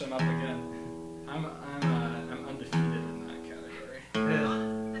push them up again. I'm undefeated in that category.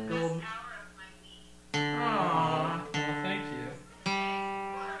 Yeah. Gold. Aww. Well, thank you.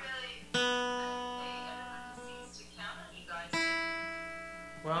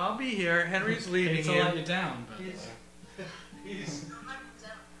 Well, I'll be here. Henry's leaving Hate to let you down, but he's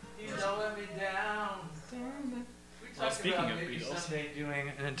don't let me down. We talked speaking about of maybe Beatles, someday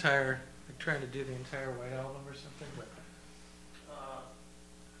doing an entire, like trying to do the entire White Album or something, but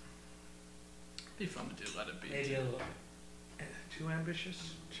it'd be fun to do. Let It Be. maybe a little too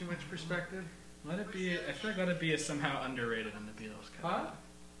ambitious, too much perspective. Let It Be. I feel like Let It Be is somehow underrated in the Beatles. Huh?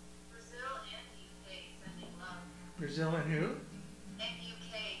 Brazil and who?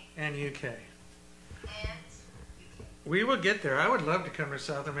 And UK. We will get there. I would love to come to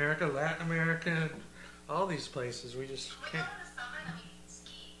South America, Latin America, all these places. We just can't.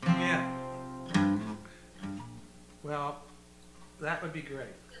 Yeah. Well, that would be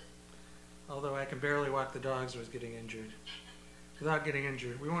great. Although I can barely walk the dogs, I was getting injured. Without getting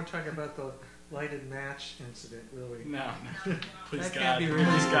injured. We won't talk about the lighted match incident, will we? No. Please That God. can't be really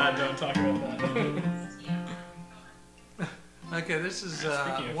Please God, don't talk about that. Okay, this is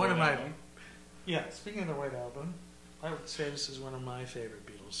Speaking one of my... album, Yeah, speaking of the White Album, I would say this is one of my favorite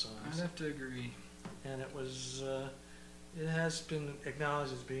Beatles songs. I'd have to agree. And it was, it has been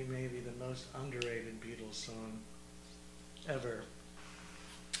acknowledged as being maybe the most underrated Beatles song ever.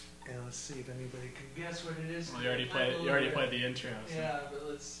 And let's see if anybody can guess what it is. Well, you already played the intro. So. Yeah, but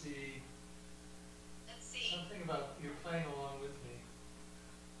let's see. Something about you're playing along with me.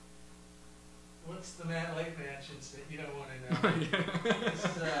 What's the light match incident? You don't want to know. This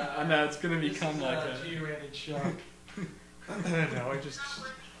is, I know it's gonna become like a G-rated show. No, I just.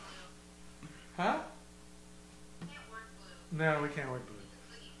 Huh? No, we can't work blue.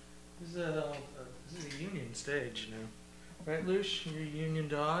 This is a union stage, you know. Right, Lush? You're a union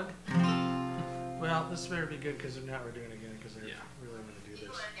dog? Well, this better be good because if not, we're doing it again because I really want to do this.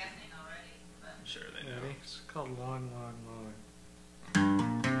 People are guessing already. I'm sure they know. Ready? It's called Long, Long, Long.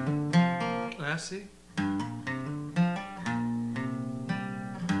 Lassie?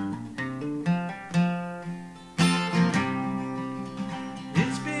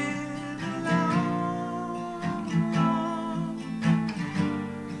 It's been a long,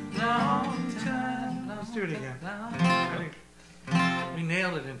 long time. Let's do it again. I think we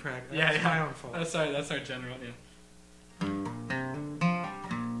nailed it in practice. That's my own fault. That's our general, yeah.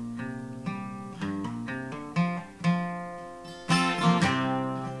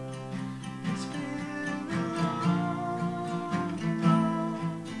 It's been a long,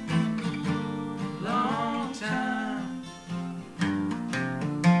 long time.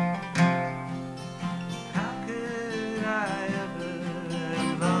 How could I ever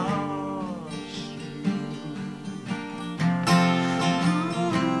have lost you?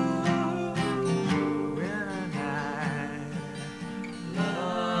 When I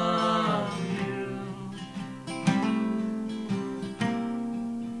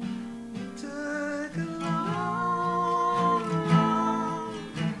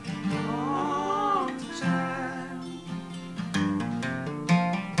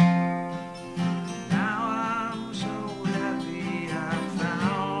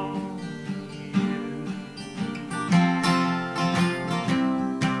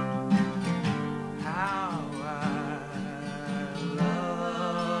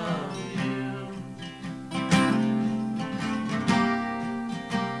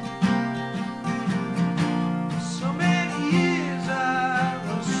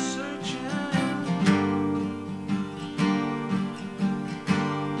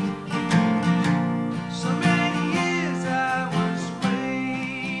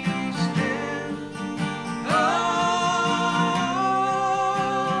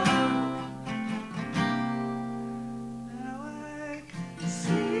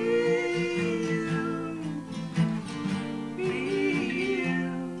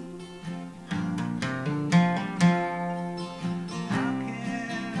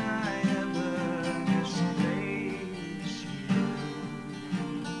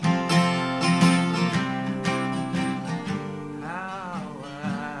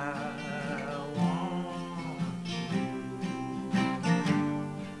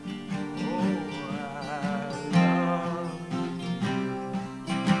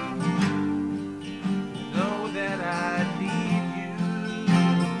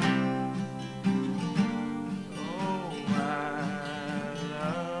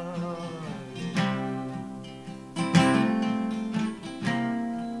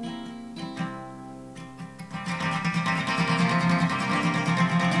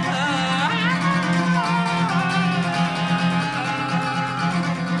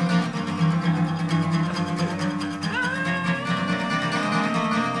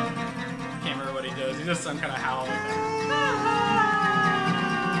You just some kind of howl like that.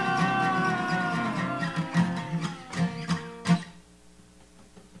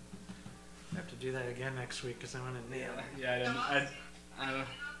 I have to do that again next week because I want to nail it. Yeah, I didn't.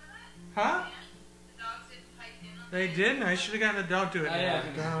 Huh? The dogs didn't pipe in on They didn't. I should have gotten a dog to it now. Yeah.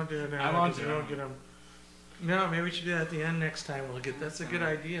 Don't do it now. I won't 'cause do we it. won't get them. No, maybe we should do that at the end next time. We'll get. That's a good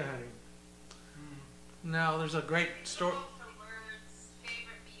idea, honey. No, there's a great story. for words,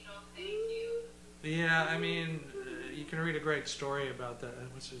 favorite Beatle, thank you. Yeah, I mean, you can read a great story about that.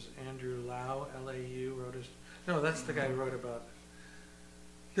 What's his Andrew Lau, L-A-U, wrote his. No, that's the guy who wrote about.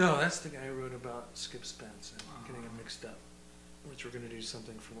 No, that's the guy who wrote about Skip Spence. I'm getting them mixed up. Which we're going to do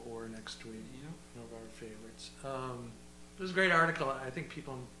something from Orr next week. One of our favorites. It was a great article. I think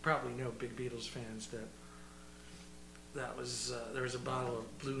people probably know, big Beatles fans, that was there was a bottle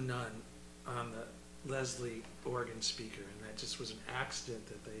of Blue Nun on the Leslie organ speaker, and that just was an accident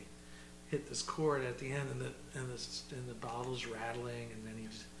that they hit this chord at the end, and the bottle's rattling, and then he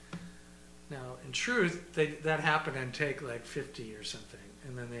just. Now, in truth, that happened on take like 50 or something,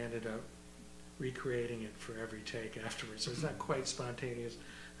 and then they ended up recreating it for every take afterwards. So it's not quite spontaneous.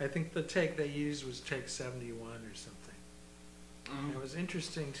 I think the take they used was take 71 or something. And it was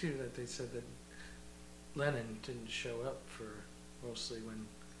interesting too that they said that Lennon didn't show up for mostly when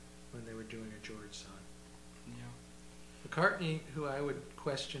they were doing a George song. Yeah. McCartney, who I would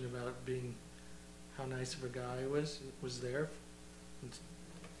question about being how nice of a guy was there and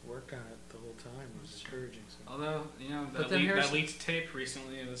work on it the whole time. It was encouraging. So. Although, that leaked tape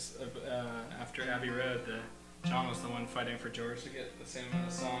recently, it was after Abbey Road, John was the one fighting for George to get the same amount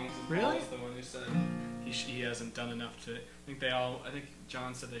of songs. And really? Paul was the one who said he hasn't done enough to. I think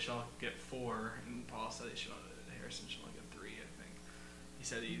John said they should all get 4, and Paul said Harrison should only get 3. I think he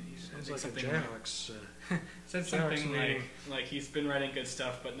said he sounds like something a Jayhawks. said something like he's been writing good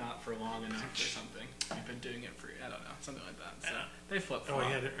stuff, but not for long enough or something. He's been doing it for I don't know, something like that. So they flip flop. Oh,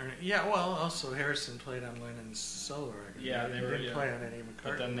 he had to earn it. Yeah, well, also Harrison played on Lennon's solo record. Yeah, they didn't play on any McCartney.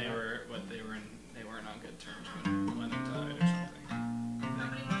 But then they weren't on good terms when Lennon died or something.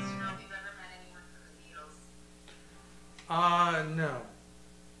 Nobody wants to know if you've ever met anyone from the Beatles. No.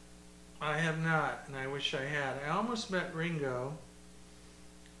 I have not, and I wish I had. I almost met Ringo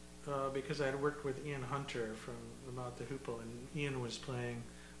because I had worked with Ian Hunter from the Mount the Hoople, and Ian was playing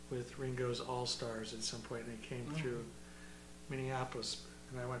with Ringo's All-Stars at some point, and he came through Minneapolis,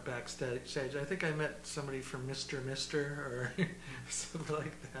 and I went backstage. I think I met somebody from Mr. or something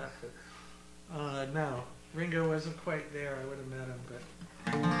like that. But, no, Ringo wasn't quite there. I would have met him, but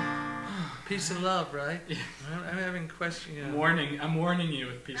peace and love, right? Yeah. I'm having questions. You know. I'm warning you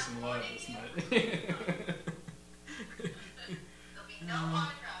with peace and love this night. There'll be no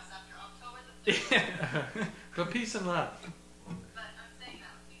autographs after October the 3rd. But peace and love. But I'm saying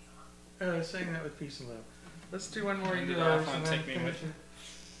that with peace and love. Saying that with peace and love. Let's do one more of End it yours. off on and then Take Me finish With it.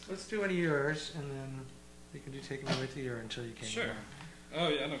 Let's do one of yours, and then we can do Take Me With You or Until You Came Sure. Along. Oh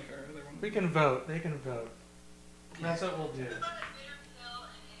yeah, I don't care. Either one. We can vote. They can vote. That's what we'll do. What about a bitter pill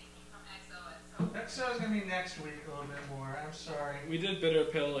and anything from XOXO? XO's going to be next week a little bit more. I'm sorry. We did Bitter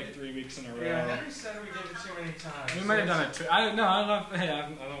Pill like 3 weeks in a row. Yeah, Henry said we did it too many times. We might have done it too. I don't love. Hey, I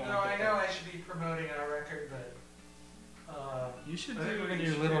don't want. No, I know I should be promoting our record, but you should. I think we're going to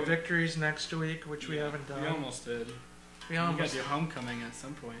do Little Victories next week, which we haven't done. We almost did. We You almost. got your homecoming at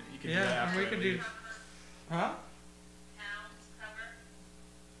some point. You could do that Yeah, and after we I could do. leave. Huh? Towns cover?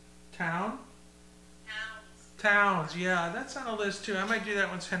 Town? Towns. Towns, yeah, that's on the list too. I might do that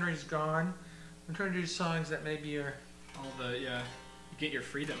once Henry's gone. I'm trying to do songs that maybe are. You get your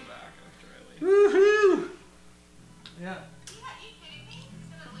freedom back after I leave. Woohoo! Yeah. Yeah, are you kidding me? He's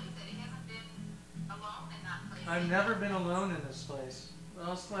gonna lose it. He hasn't been alone in that place. I've never been alone in this place.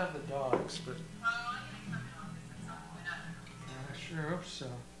 I'll still have the dogs, but Well, I'm gonna come in on this at some point. I don't know. I sure hope so.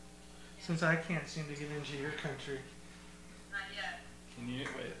 Since I can't seem to get into your country. Not yet. Can you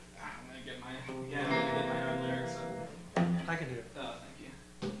wait? I'm gonna get my own lyrics up. I can do it. Oh, thank you.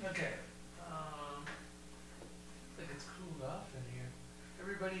 Okay. I think it's cooled off in here.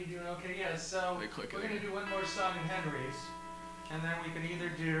 Everybody doing okay? Yeah, so we're going to do one more song in Henry's. And then we can either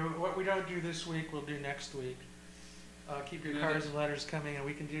do, what we don't do this week, we'll do next week. Keep your cards and letters coming, and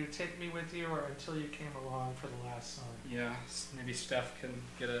we can do Take Me With You or Until You Came Along for the last song. Yeah, maybe Steph can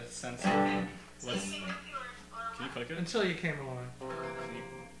get a sense of what's. Taking with you or Can you click it? Until You Came Along. Can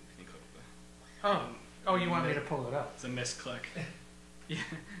you click the? Oh, you want me to pull it up? It's a misclick. Yeah.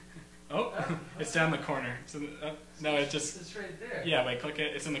 Oh, it's down the corner. It's in the, no, it just. It's right there. Yeah, wait, click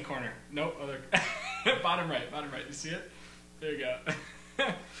it. It's in the corner. Nope, other. Bottom right. You see it? There you go.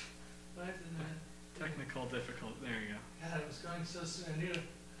 Why didn't I? Technical difficult. There you go. God, it was going so soon. I knew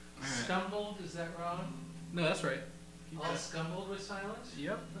Scumbled, is that wrong? No, that's right. All scumbled with silence?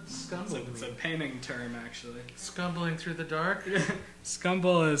 Yep. What's scumbled? It's a painting term, actually. Scumbling through the dark?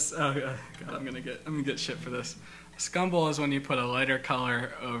 Scumble is... Oh, God, I'm gonna get shit for this. Scumble is when you put a lighter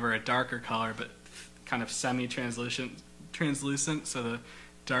color over a darker color, but kind of semi-translucent, so the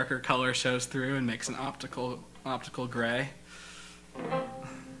darker color shows through and makes an optical gray.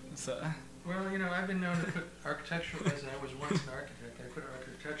 So, well, you know, I've been known to put architectural, as I was once an architect, I put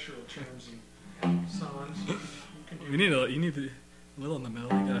architectural terms in songs. You need a little in the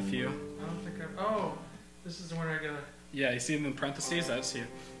middle. You got a few. I don't think oh, this is the one I gotta. Yeah, you see them in parentheses. That's you.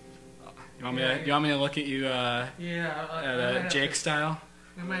 You want me to look at you? Yeah. Jake style.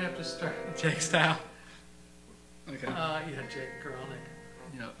 We might have to start. Jake style. Okay. Yeah, Jake Geralnick.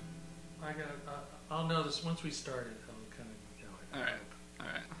 Yep. I'll know this once we start it. I'll kind of know it. All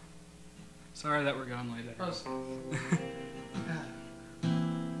right. Sorry that we're going late.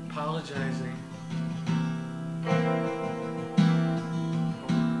 Apologizing.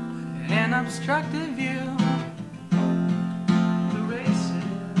 An obstructive view. The racism.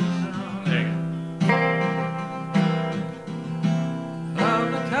 There you go. Of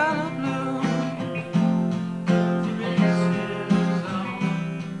the color blue. The racism.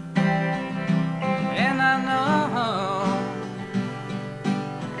 And I know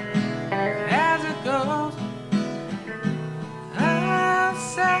as it goes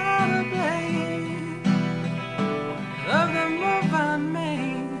outside the blade of the move I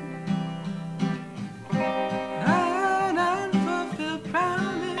made, an unfulfilled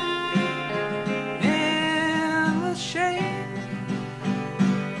promise in the shade,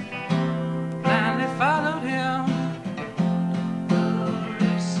 blindly followed him.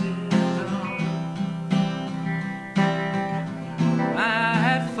 I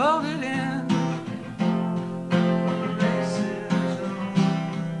had folded in.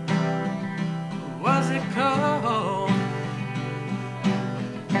 Was it cold?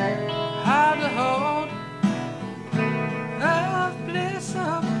 Hard to hold? Of bliss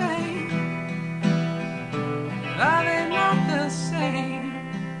or pain? Are they not the same?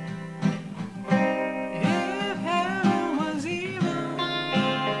 If heaven was evil,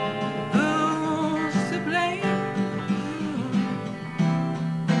 who's to blame?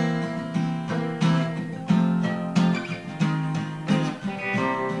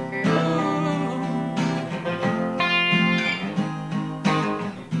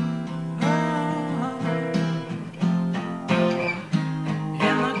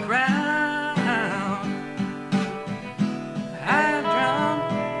 In the ground I drowned.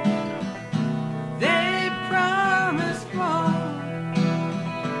 They promised more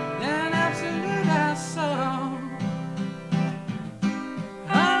than absolute I saw.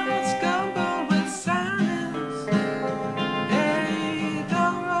 I'm scumbled with silence. They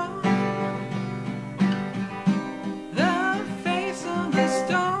don't roll. The face of the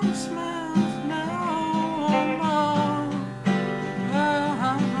storm smiles no more.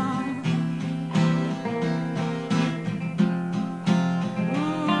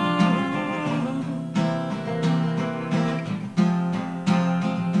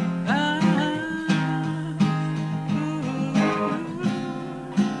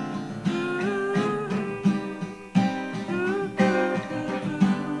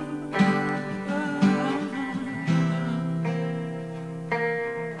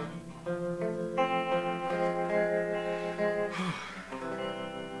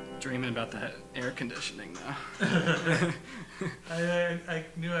 Dreaming about that air conditioning now. I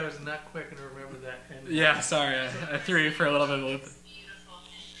knew I was not quick to remember that. Yeah, sorry, I threw you for a little bit of a loop.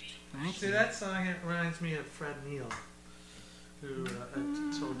 Thank See, you. that song, it reminds me of Fred Neil, who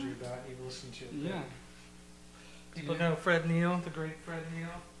I told you about. You've listened to it. Yeah. People know Fred Neil, the great Fred Neil.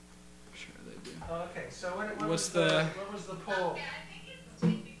 Sure they do. Oh, okay, so what What's was the- what was the poll? Okay, I think it's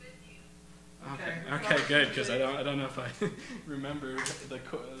Take Me With You. Okay, good, because I don't know if I remember the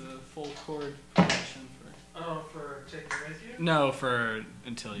full chord progression for. Oh, for Take Me With You? No, for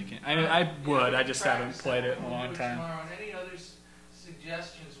Until You Can't. I would. I just haven't played it in a long time. Tomorrow, and any other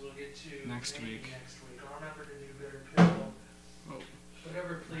suggestions we'll get to Next maybe week. Next week. I'll remember to do Bitter Pill. Oh.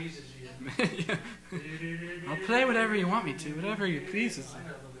 Whatever pleases you. Yeah. I'll play whatever you want me to. Whatever you pleases. I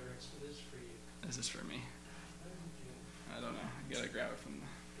know the lyrics, but this is for you. Is this for me? I don't know. I gotta grab it from the.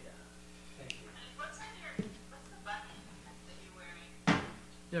 Yeah. Thank you. And what's the button that you're wearing?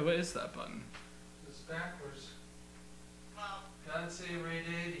 Yeah, what is that button? It's backwards. Well, God save Ray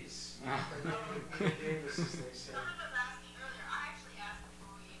Davies. Oh. Ray Davis, as they say. someone was asking earlier. I actually asked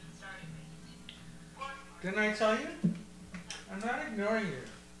before we even started making it. Didn't I tell you? I'm not ignoring you.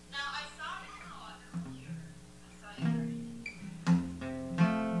 No, I saw it on the computer. I saw you.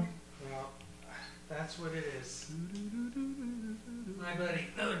 That's what it is. My buddy,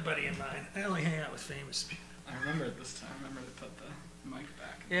 another buddy of mine. I only hang out with famous people. I remember it this time. I remember to put the mic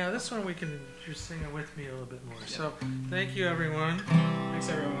back. Yeah, this one we can just sing it with me a little bit more. Yeah. So, thank you, everyone. Thanks,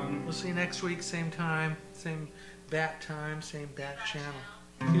 everyone. We'll see you next week, same time, same bat time, same bat channel.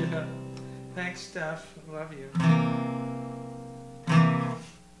 Yeah. Thanks, Steph. Love you.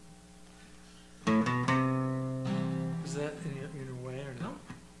 Is that in your way or no?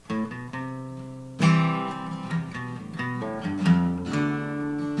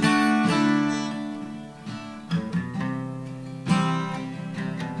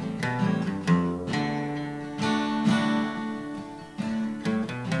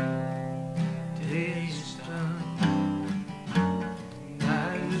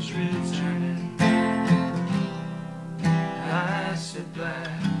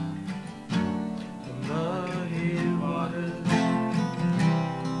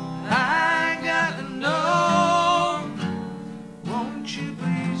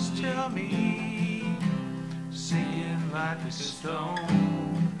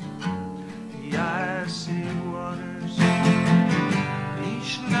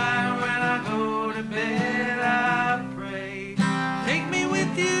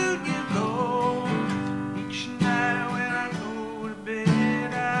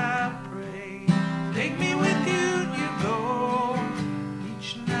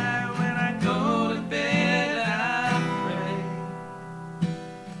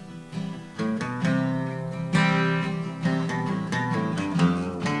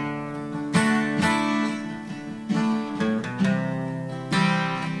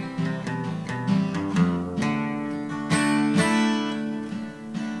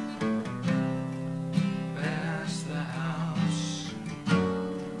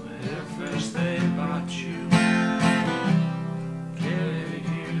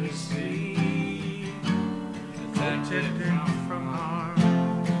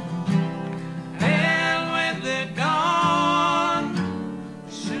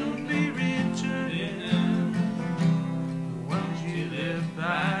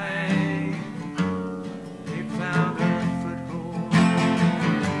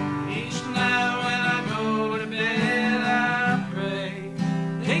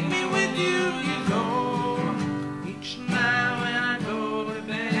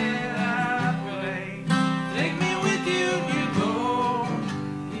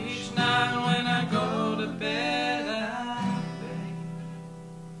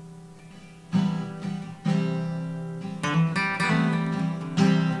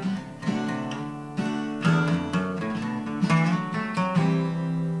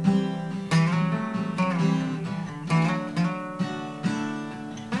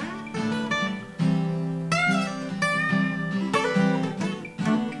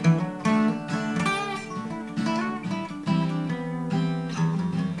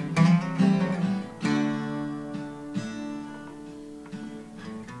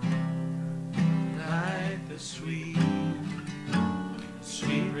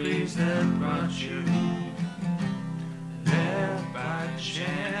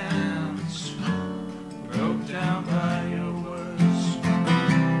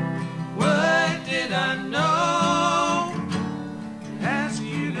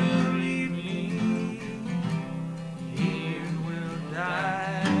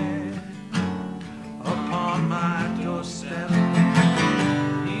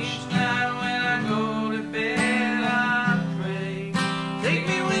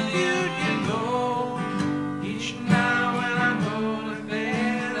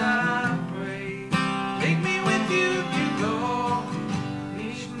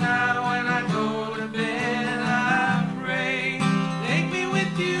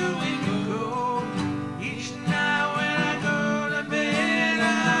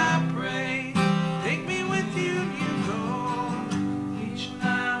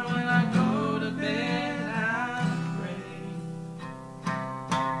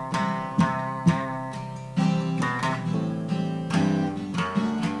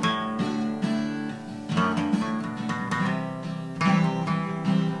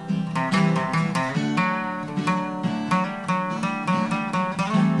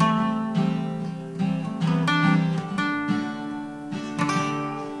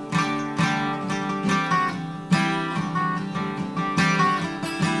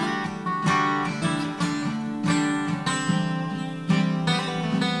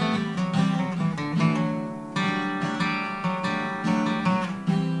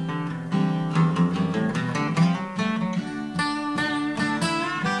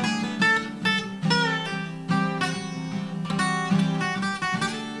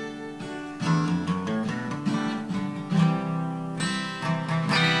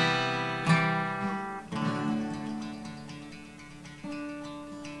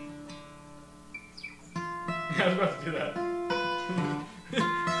 I was about to do that.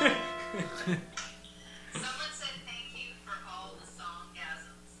 Someone said thank you for all the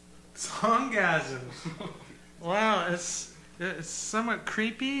Songgasms. Wow, it's somewhat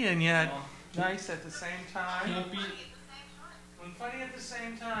creepy and yet nice at the same time. Can't beat. And funny at the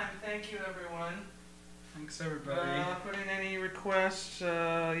same time. Thank you, everyone. Thanks, everybody. Put in any requests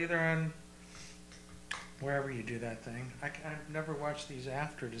either on wherever you do that thing. I've never watched these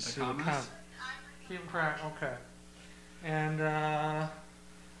after to see the count. Keep track. Okay. And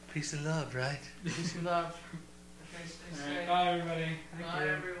peace and love, right? Peace and love. Okay, stay safe. Bye, everybody. Bye,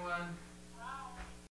 everyone.